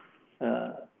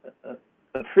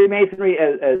Freemasonry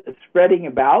as spreading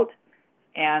about,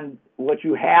 and what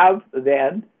you have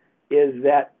then is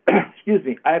that, excuse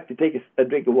me, I have to take a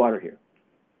drink of water here.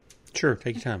 Sure,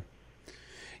 take your time.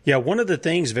 Yeah, one of the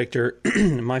things, Victor,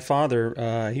 my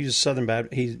father, he was a Southern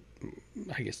Baptist,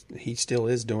 I guess he still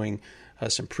is doing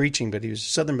some preaching, but he was a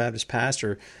Southern Baptist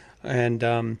pastor,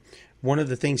 and one of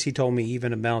the things he told me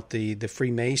even about the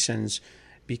Freemasons,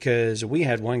 because we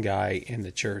had one guy in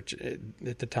the church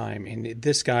at the time, and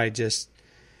this guy just,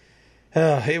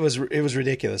 it was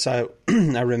ridiculous. I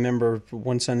remember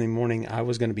one Sunday morning I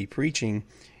was going to be preaching,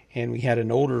 and we had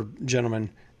an older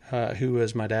gentleman who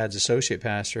was my dad's associate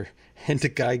pastor, and the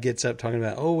guy gets up talking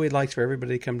about, we'd like for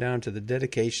everybody to come down to the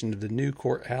dedication of the new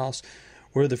courthouse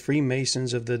where the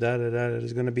Freemasons of the da-da-da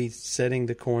is going to be setting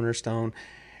the cornerstone.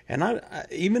 And I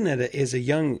even as a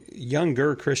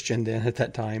younger Christian then at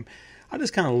that time, I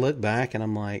just kind of looked back and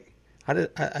I'm like,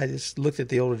 I just looked at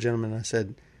the older gentleman and I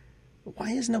said,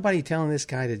 why is nobody telling this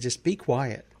guy to just be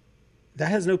quiet? That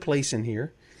has no place in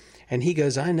here. And he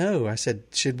goes, I know. I said,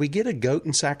 should we get a goat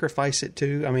and sacrifice it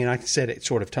too? I mean, I said it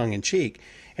sort of tongue in cheek.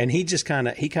 And he just kind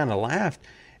of laughed.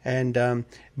 And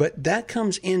but that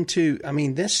comes into, I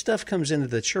mean, this stuff comes into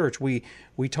the church. We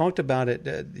talked about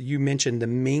it. You mentioned the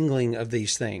mingling of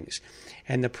these things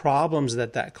and the problems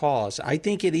that caused. I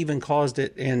think it even caused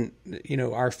it in,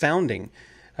 our founding.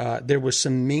 There was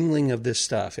some mingling of this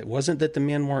stuff. It wasn't that the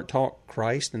men weren't taught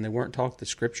Christ and they weren't taught the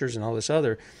scriptures and all this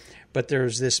other, but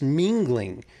there's this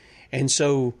mingling. And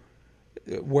so,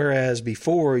 whereas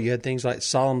before you had things like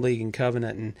Solemn League and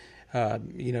Covenant and,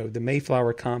 the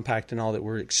Mayflower Compact and all that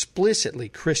were explicitly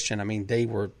Christian. I mean, they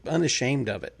were unashamed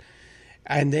of it.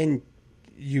 And then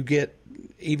you get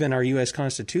even our U.S.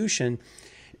 Constitution,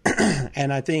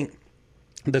 and I think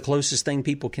the closest thing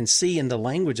people can see in the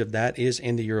language of that is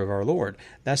in the year of our Lord.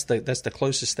 That's the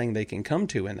closest thing they can come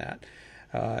to in that.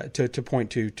 To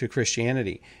point to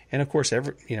Christianity. And of course,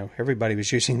 everybody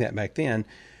was using that back then.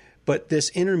 But this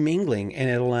intermingling, and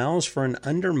it allows for an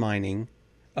undermining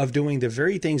of doing the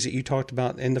very things that you talked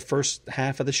about in the first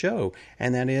half of the show,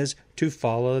 and that is to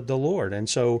follow the Lord. And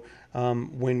so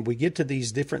when we get to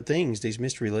these different things, these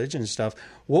mystery religions and stuff,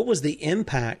 what was the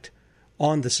impact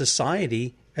on the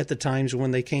society at the times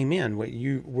when they came in?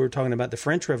 You were talking about the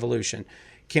French Revolution.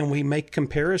 Can we make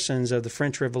comparisons of the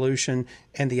French Revolution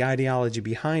and the ideology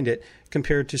behind it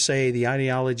compared to, say, the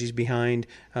ideologies behind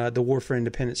the War for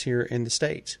Independence here in the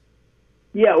States?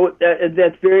 Yeah, well,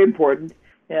 that's very important.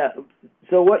 Yeah.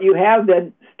 So what you have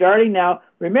then, starting now,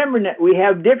 remember that we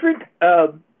have different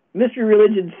mystery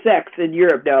religion sects in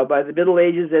Europe now by the Middle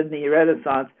Ages and the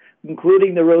Renaissance,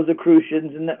 including the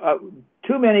Rosicrucians, and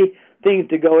too many things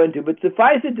to go into. But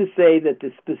suffice it to say that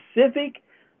the specific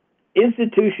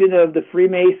institution of the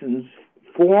Freemasons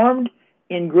formed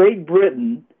in Great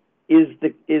Britain is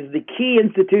the key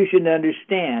institution to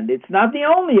understand. It's not the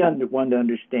only one to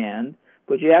understand,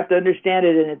 but you have to understand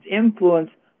it in its influence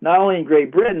not only in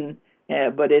Great Britain,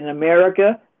 but in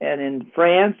America and in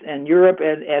France and Europe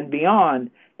and beyond.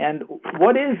 And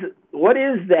what is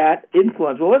that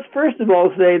influence? Well, let's first of all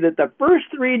say that the first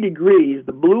 3 degrees,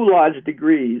 the Blue Lodge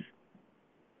degrees,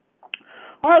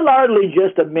 are largely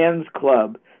just a men's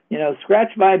club.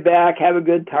 Scratch my back, have a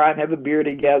good time, have a beer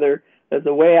together, as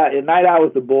a way out, a night out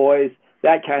with the boys,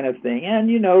 that kind of thing. And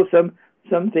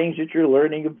some things that you're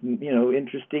learning of,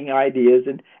 interesting ideas.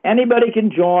 And anybody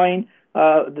can join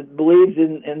that believes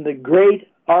in the great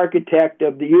architect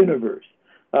of the universe.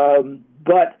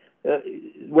 But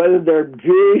whether they're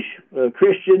Jewish,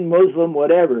 Christian, Muslim,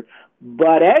 whatever.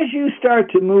 But as you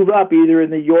start to move up either in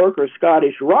the York or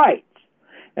Scottish rites,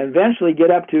 and eventually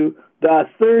get up to the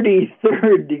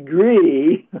 33rd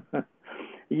degree,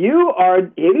 you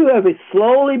have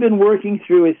slowly been working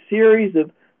through a series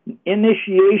of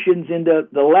initiations into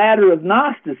the ladder of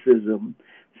Gnosticism,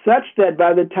 such that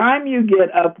by the time you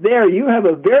get up there, you have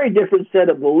a very different set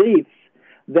of beliefs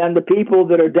than the people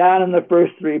that are down in the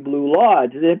first 3 Blue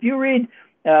Lodges. And if you read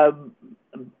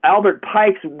Albert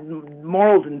Pike's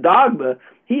Morals and Dogma,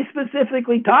 he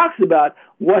specifically talks about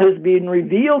what has been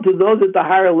revealed to those at the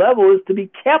higher level is to be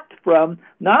kept from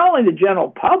not only the general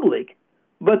public,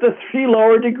 but the 3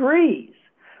 lower degrees.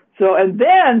 So, and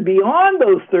then beyond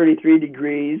those 33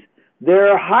 degrees, there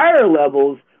are higher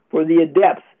levels for the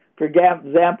adepts. For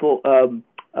example,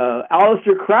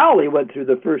 Aleister Crowley went through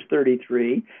the first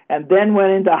 33 and then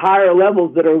went into higher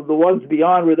levels that are the ones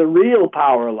beyond where the real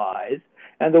power lies.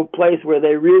 and the place where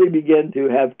they really begin to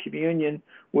have communion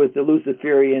with the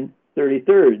Luciferian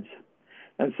 33rds.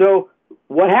 And so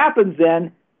what happens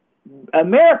then,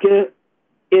 America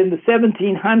in the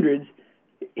 1700s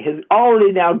has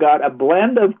already now got a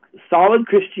blend of solid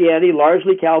Christianity,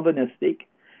 largely Calvinistic,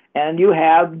 and you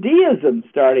have deism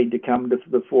starting to come to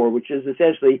the fore, which is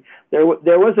essentially there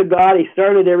was a God, he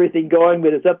started everything going,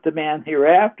 but it's up to man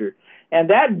hereafter. And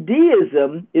that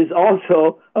deism is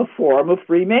also a form of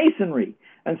Freemasonry.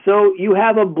 And so you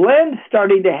have a blend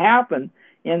starting to happen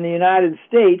in the United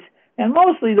States, and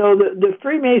mostly, though, the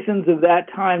Freemasons of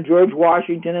that time, George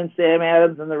Washington and Sam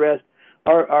Adams and the rest,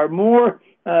 are more,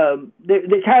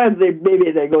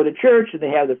 maybe they go to church and they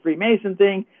have the Freemason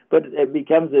thing, but it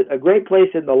becomes a great place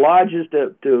in the lodges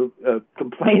to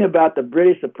complain about the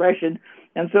British oppression,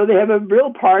 and so they have a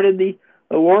real part in the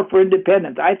war for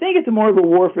independence. I think it's more of a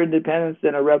war for independence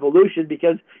than a revolution,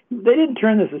 because they didn't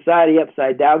turn the society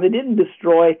upside down. They didn't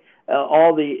destroy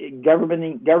all the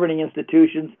governing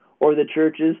institutions or the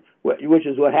churches, which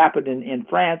is what happened in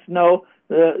France. No,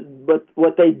 but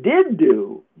what they did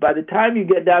do, by the time you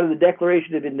get down to the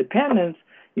Declaration of Independence,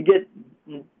 you get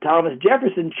Thomas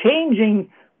Jefferson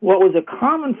changing what was a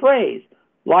common phrase: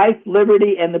 life,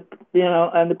 liberty, and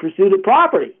the pursuit of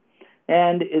property.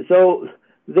 And so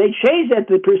they changed that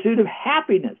to the pursuit of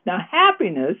happiness. Now,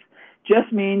 happiness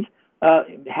just means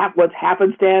what's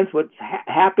happenstance. What's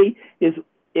happy is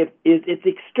it's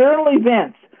external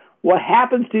events. What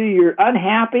happens to you, you're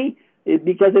unhappy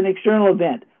because of an external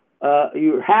event.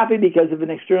 You're happy because of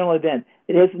an external event.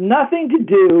 It has nothing to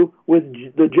do with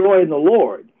the joy in the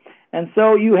Lord. And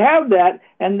so you have that,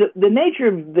 and the nature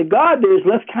of the God there is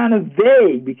less kind of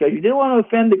vague, because you didn't want to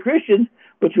offend the Christians,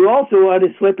 but you also want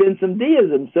to slip in some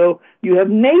deism. So you have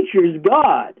nature's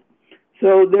God.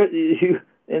 So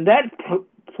and that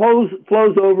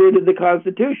flows over into the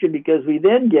Constitution, because we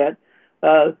then get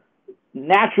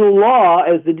natural law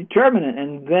as the determinant,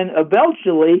 and then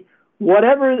eventually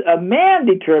whatever a man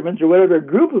determines, or whatever a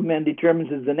group of men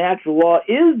determines as the natural law,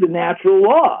 is the natural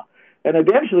law. And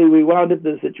eventually we wound up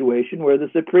in a situation where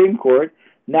the Supreme Court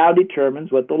now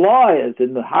determines what the law is,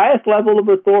 and the highest level of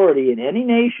authority in any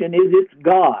nation is its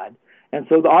God. And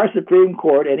so our Supreme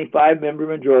Court, any 5-member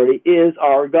majority, is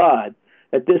our God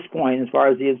at this point as far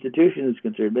as the institution is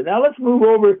concerned. But now let's move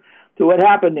over to what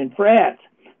happened in France,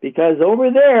 because over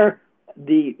there,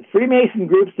 the Freemason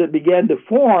groups that began to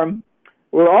form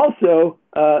were also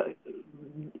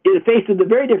faced with a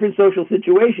very different social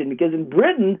situation, because in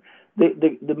Britain,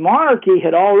 the monarchy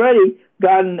had already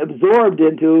gotten absorbed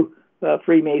into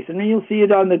Freemasonry. You'll see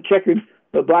it on the checkered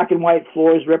black and white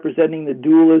floors representing the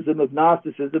dualism of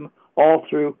Gnosticism all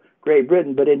through Great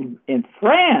Britain. But in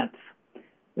France,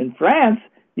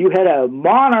 you had a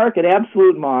monarch, an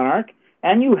absolute monarch,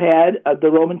 and you had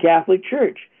the Roman Catholic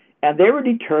Church, and they were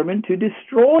determined to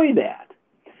destroy that.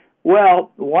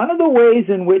 Well, one of the ways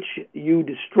in which you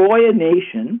destroy a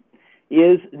nation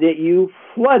is that you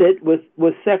flood it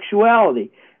with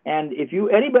sexuality. And if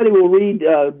anybody will read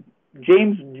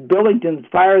James Billington's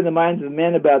Fire in the Minds of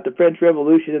Men about the French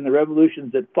Revolution and the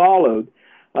revolutions that followed,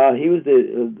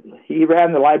 he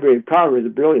ran the Library of Congress, a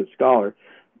brilliant scholar,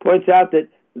 points out that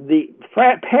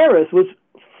Paris was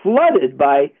flooded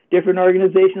by different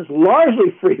organizations,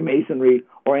 largely Freemasonry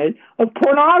oriented, of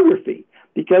pornography.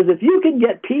 Because if you can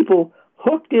get people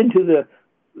hooked into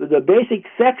the basic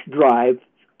sex drive,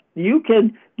 you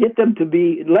can get them to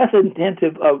be less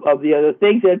attentive of the other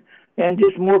things and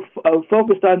just more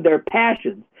focused on their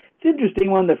passions. It's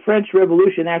interesting, when the French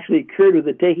Revolution actually occurred with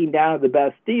the taking down of the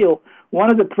Bastille, one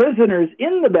of the prisoners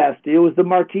in the Bastille was the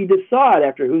Marquis de Sade,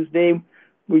 after whose name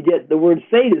we get the word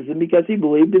sadism, because he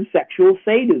believed in sexual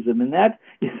sadism. And that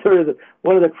is sort of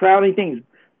one of the crowning things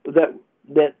that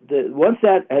once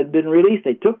that had been released,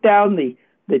 they took down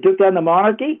the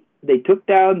monarchy, they took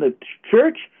down the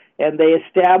church, and they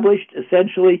established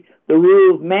essentially the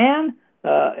rule of man,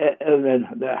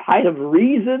 the height of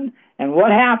reason. And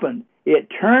what happened? It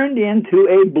turned into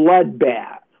a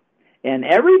bloodbath. And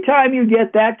every time you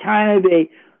get that kind of a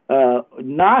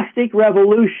Gnostic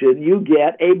revolution, you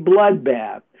get a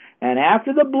bloodbath. And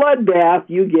after the bloodbath,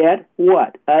 you get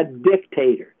what? A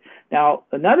dictator. Now,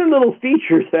 another little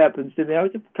feature that happens to them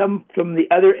is come from the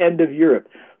other end of Europe.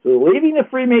 So leaving the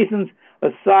Freemasons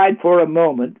aside for a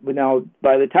moment, now,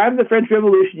 by the time of the French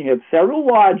Revolution, you have several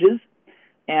lodges,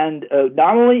 and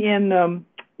not only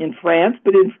in France,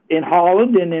 but in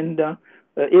Holland and in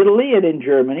Italy and in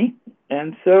Germany.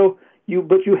 And so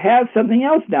you have something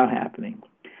else now happening.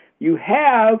 You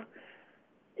have,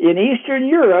 in Eastern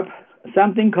Europe,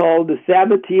 something called the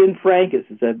Sabbatean Frankists.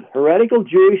 It's a heretical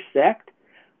Jewish sect.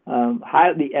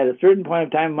 at a certain point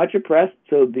of time, much oppressed,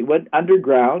 so they went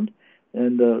underground.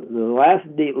 And the last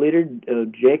leader,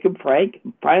 Jacob Frank,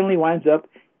 finally winds up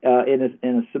in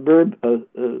a suburb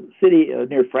city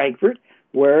near Frankfurt,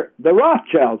 where the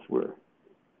Rothschilds were.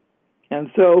 And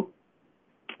so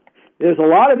there's a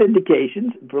lot of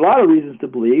indications, for a lot of reasons to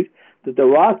believe, that the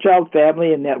Rothschild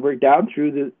family and network down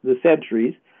through the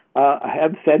centuries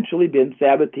have essentially been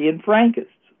Sabbatean Frankists,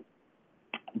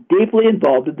 deeply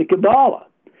involved in the Kabbalah.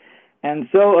 And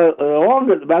so along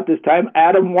about this time,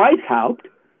 Adam Weishaupt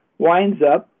winds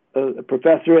up, a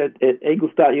professor at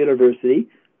Ingolstadt University,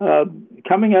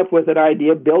 coming up with an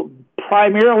idea built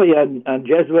primarily on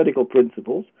Jesuitical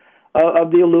principles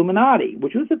of the Illuminati,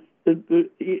 which was a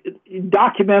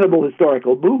documentable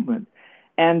historical movement.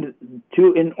 And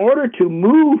in order to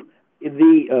move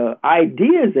the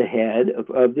ideas ahead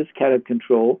of this kind of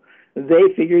control, they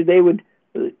figured they would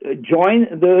join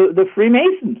the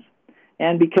Freemasons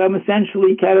and become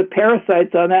essentially kind of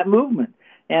parasites on that movement.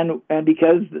 And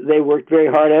because they worked very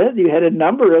hard at it, you had a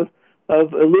number of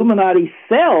Illuminati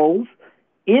cells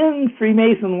in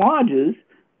Freemason lodges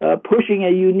pushing a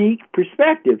unique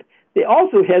perspective. They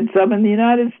also had some in the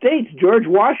United States. George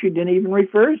Washington even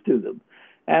refers to them.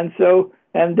 And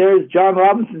there's John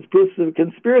Robinson's Proofs of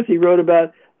Conspiracy, wrote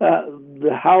about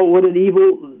what an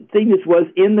evil thing this was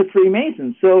in the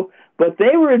Freemasons. So, but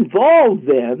they were involved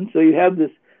then. So you have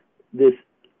this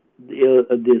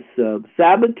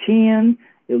Sabbatean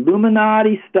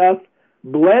Illuminati stuff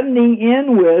blending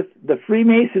in with the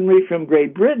Freemasonry from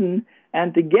Great Britain,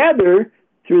 and together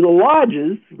through the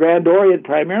lodges, Grand Orient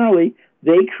primarily,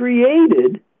 they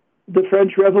created the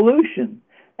French Revolution.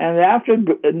 And after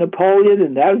Napoleon,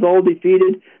 and that was all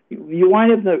defeated, you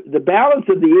wind up the balance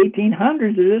of the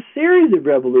 1800s. There's a series of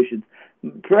revolutions.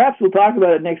 Perhaps we'll talk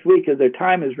about it next week because their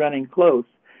time is running close.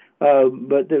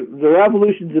 But the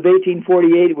revolutions of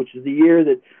 1848, which is the year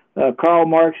that Karl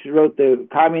Marx wrote the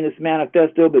Communist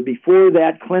Manifesto, but before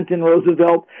that, Clinton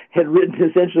Roosevelt had written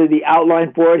essentially the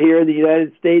outline for it here in the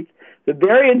United States. It's a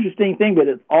very interesting thing, but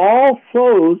it all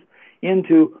flows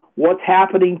into what's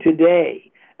happening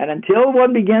today. And until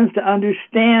one begins to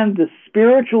understand the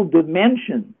spiritual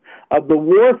dimension of the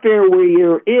warfare we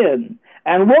are in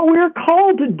and what we're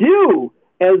called to do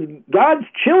as God's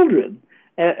children,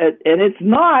 and it's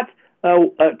not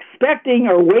expecting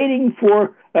or waiting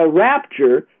for a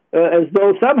rapture, as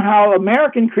though somehow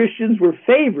American Christians were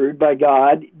favored by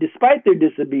God despite their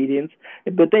disobedience,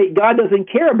 but God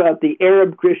doesn't care about the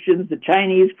Arab Christians, the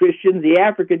Chinese Christians, the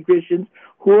African Christians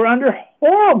who are under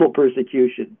horrible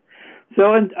persecution.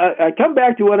 So I come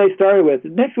back to what I started with.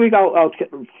 Next week I'll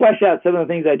flesh out some of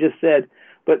the things I just said,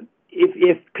 but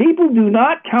if people do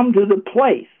not come to the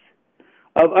place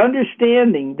of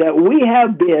understanding that we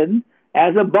have been,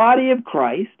 as a body of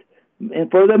Christ, and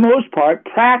for the most part,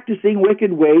 practicing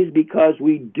wicked ways because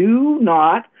we do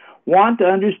not want to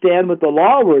understand what the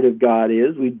law word of God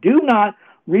is. We do not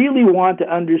really want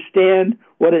to understand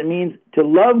what it means to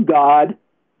love God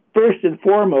first and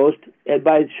foremost, and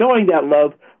by showing that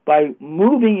love, by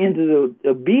moving into the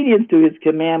obedience to His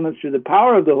commandments through the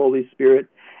power of the Holy Spirit,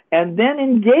 and then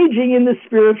engaging in the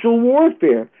spiritual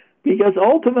warfare, because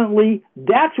ultimately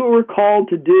that's what we're called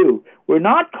to do. We're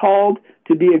not called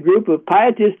to be a group of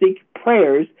pietistic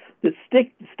prayers that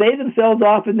stay themselves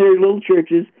off in their little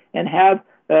churches and have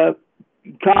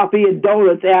coffee and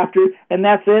donuts after, and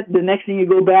that's it. The next thing you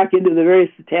go back into the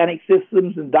various satanic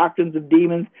systems and doctrines of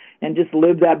demons and just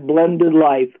live that blended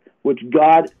life, which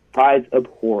God finds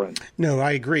abhorrent. No,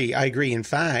 I agree. In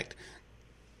fact,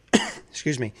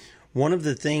 excuse me, one of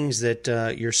the things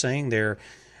that you're saying there,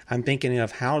 I'm thinking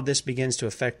of how this begins to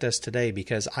affect us today,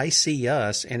 because I see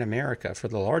us in America, for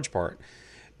the large part,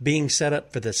 being set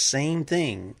up for the same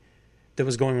thing that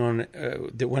was going on,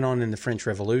 that went on in the French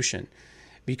Revolution,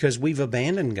 because we've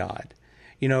abandoned God.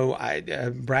 You know,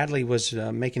 Bradley was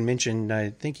making mention,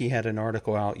 I think he had an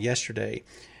article out yesterday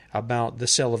about the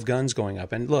sale of guns going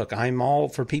up. And look, I'm all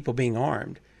for people being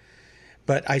armed,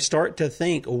 but I start to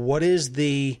think, what is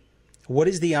the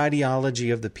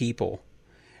ideology of the people?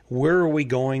 Where are we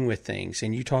going with things?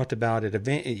 And you talked about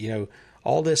it, you know,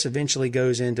 all this eventually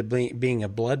goes into being a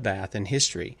bloodbath in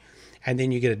history, and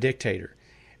then you get a dictator.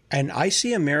 And I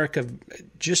see America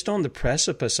just on the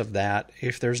precipice of that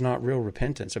if there's not real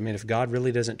repentance. I mean, if God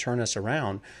really doesn't turn us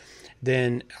around,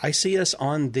 then I see us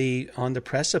on the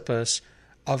precipice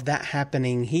of that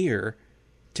happening here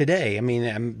today. I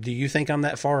mean, do you think I'm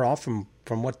that far off from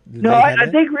what? No, I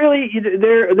think really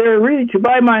there are really, to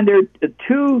my mind, there are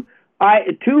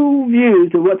two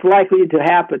views of what's likely to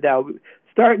happen now.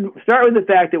 Start with the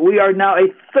fact that we are now a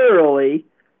thoroughly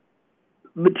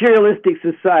materialistic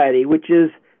society, which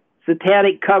is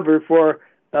satanic cover for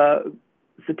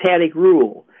satanic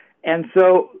rule. And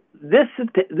so this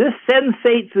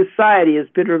sensate society, as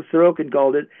Peter Sorokin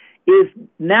called it, is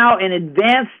now in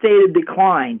advanced state of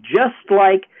decline, just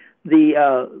like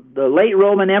the late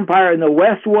Roman Empire in the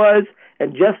West was,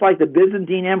 and just like the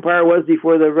Byzantine Empire was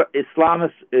before the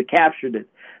Islamists captured it.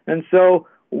 And so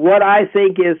what I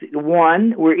think is,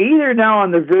 one, we're either now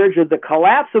on the verge of the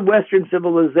collapse of Western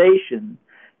civilization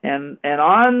and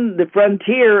on the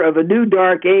frontier of a new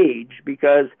dark age,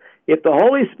 because if the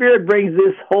Holy Spirit brings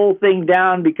this whole thing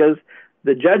down because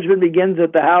the judgment begins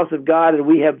at the house of God and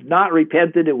we have not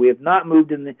repented and we have not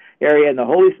moved in the area and the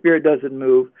Holy Spirit doesn't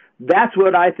move, that's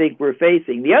what I think we're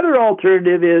facing. The other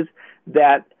alternative is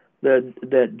that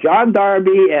John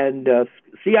Darby and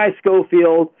C.I.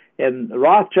 Scofield and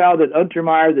Rothschild and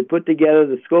Untermeyer that put together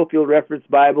the Scofield Reference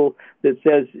Bible that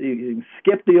says you can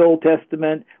skip the Old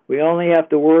Testament, we only have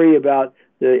to worry about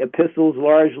the epistles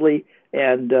largely,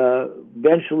 and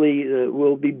eventually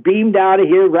we'll be beamed out of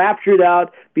here, raptured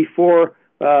out before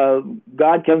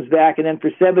God comes back, and then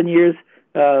for 7 years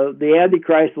the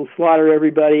Antichrist will slaughter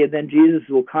everybody, and then Jesus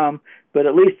will come. But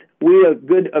at least we,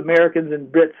 good Americans and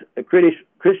Brits,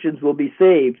 Christians, will be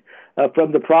saved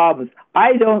from the problems.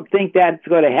 I don't think that's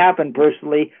going to happen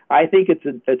personally. I think it's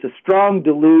a strong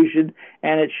delusion,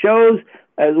 and it shows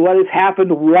what has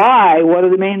happened, why, one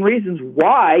of the main reasons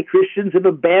why Christians have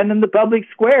abandoned the public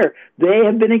square. They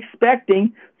have been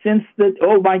expecting since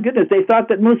oh my goodness, they thought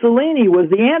that Mussolini was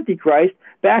the Antichrist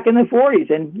back in the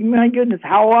 40s. And my goodness,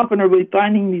 how often are we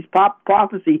finding these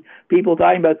prophecy people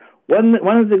talking about when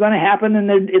is it going to happen?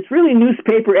 And it's really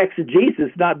newspaper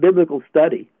exegesis, not biblical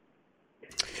study.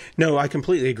 No, I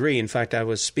completely agree. In fact, I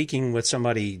was speaking with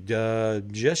somebody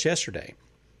just yesterday,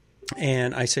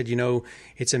 and I said,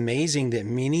 it's amazing that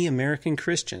many American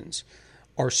Christians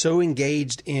are so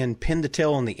engaged in pin the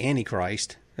tail on the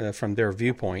Antichrist from their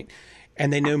viewpoint,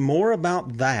 and they know more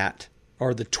about that,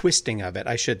 or the twisting of it,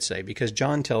 I should say, because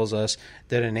John tells us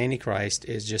that an Antichrist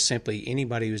is just simply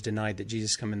anybody who's denied that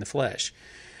Jesus come in the flesh.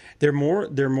 They're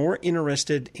more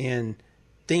interested in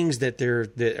things that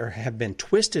have been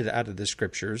twisted out of the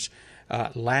Scriptures,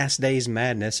 last days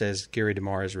madness, as Gary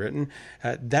DeMar has written,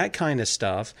 that kind of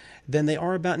stuff, than they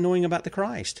are about knowing about the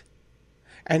Christ.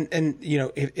 And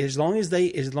as long as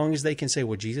they can say,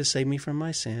 well, Jesus saved me from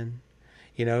my sin,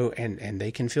 and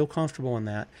they can feel comfortable in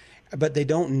that, but they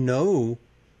don't know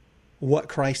what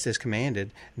Christ has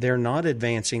commanded. They're not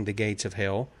advancing the gates of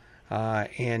hell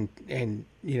and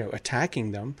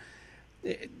attacking them.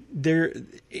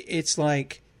 It's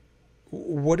like,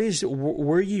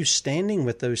 where are you standing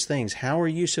with those things? How are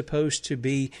you supposed to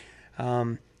be,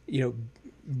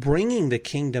 bringing the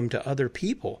kingdom to other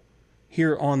people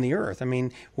here on the earth? I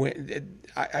mean,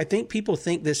 I think people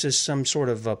think this is some sort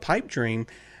of a pipe dream,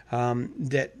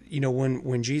 that,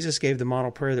 when Jesus gave the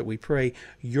model prayer that we pray,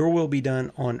 your will be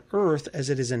done on earth as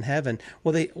it is in heaven.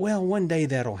 Well, one day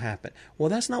that'll happen. Well,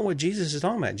 that's not what Jesus is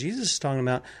talking about. Jesus is talking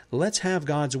about, let's have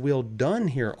God's will done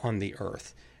here on the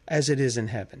earth as it is in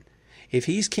heaven. If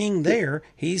he's king there,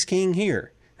 he's king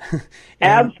here.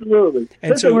 Absolutely.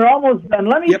 Listen, we're almost done.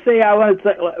 Let me say, I want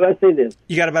to say this.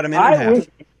 You got about a minute and a half.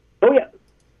 Oh, yeah.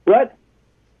 What?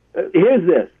 Here's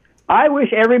this. I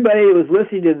wish everybody who was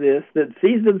listening to this that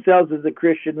sees themselves as a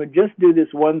Christian would just do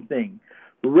this one thing.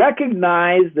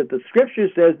 Recognize that the Scripture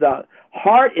says the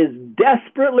heart is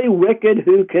desperately wicked,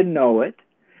 who can know it?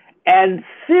 And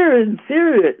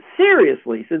sincerely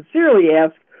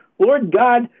ask, Lord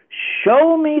God,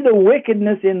 show me the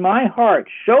wickedness in my heart.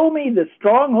 Show me the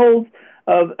strongholds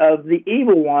of the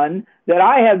evil one that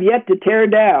I have yet to tear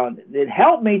down. And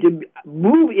help me to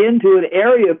move into an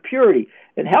area of purity.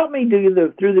 And help me through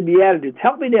the Beatitudes.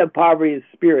 Help me to have poverty of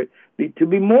spirit, to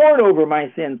be mourned over my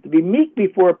sins, to be meek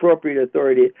before appropriate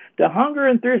authority, to hunger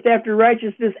and thirst after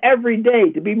righteousness every day,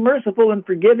 to be merciful and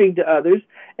forgiving to others,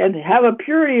 and have a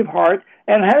purity of heart,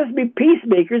 and have us be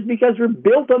peacemakers because we're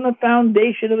built on the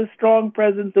foundation of the strong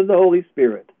presence of the Holy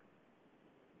Spirit.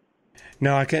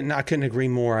 No, I couldn't agree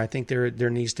more. I think there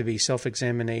needs to be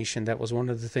self-examination. That was one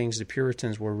of the things the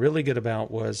Puritans were really good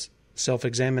about, was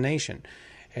self-examination.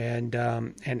 And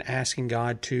asking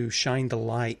God to shine the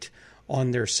light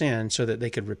on their sin so that they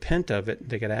could repent of it.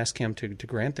 They could ask him to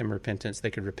grant them repentance.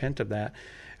 They could repent of that,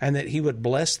 and that he would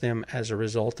bless them as a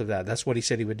result of that. That's what he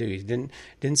said he would do. He didn't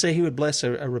say he would bless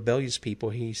a rebellious people.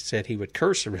 He said he would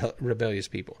curse a rebellious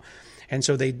people. And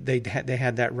so they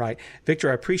had that right.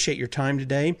 Victor, I appreciate your time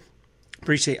today.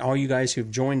 Appreciate all you guys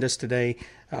who've joined us today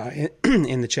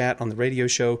in the chat, on the radio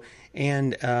show,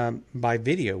 and by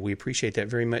video. We appreciate that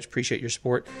very much. Appreciate your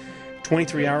support.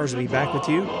 23 hours, we'll be back with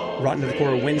you. Rotten to the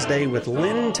Core Wednesday with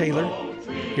Lynn Taylor.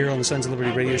 here on the Sons of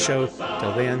Liberty radio show.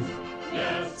 Till then,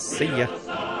 see ya.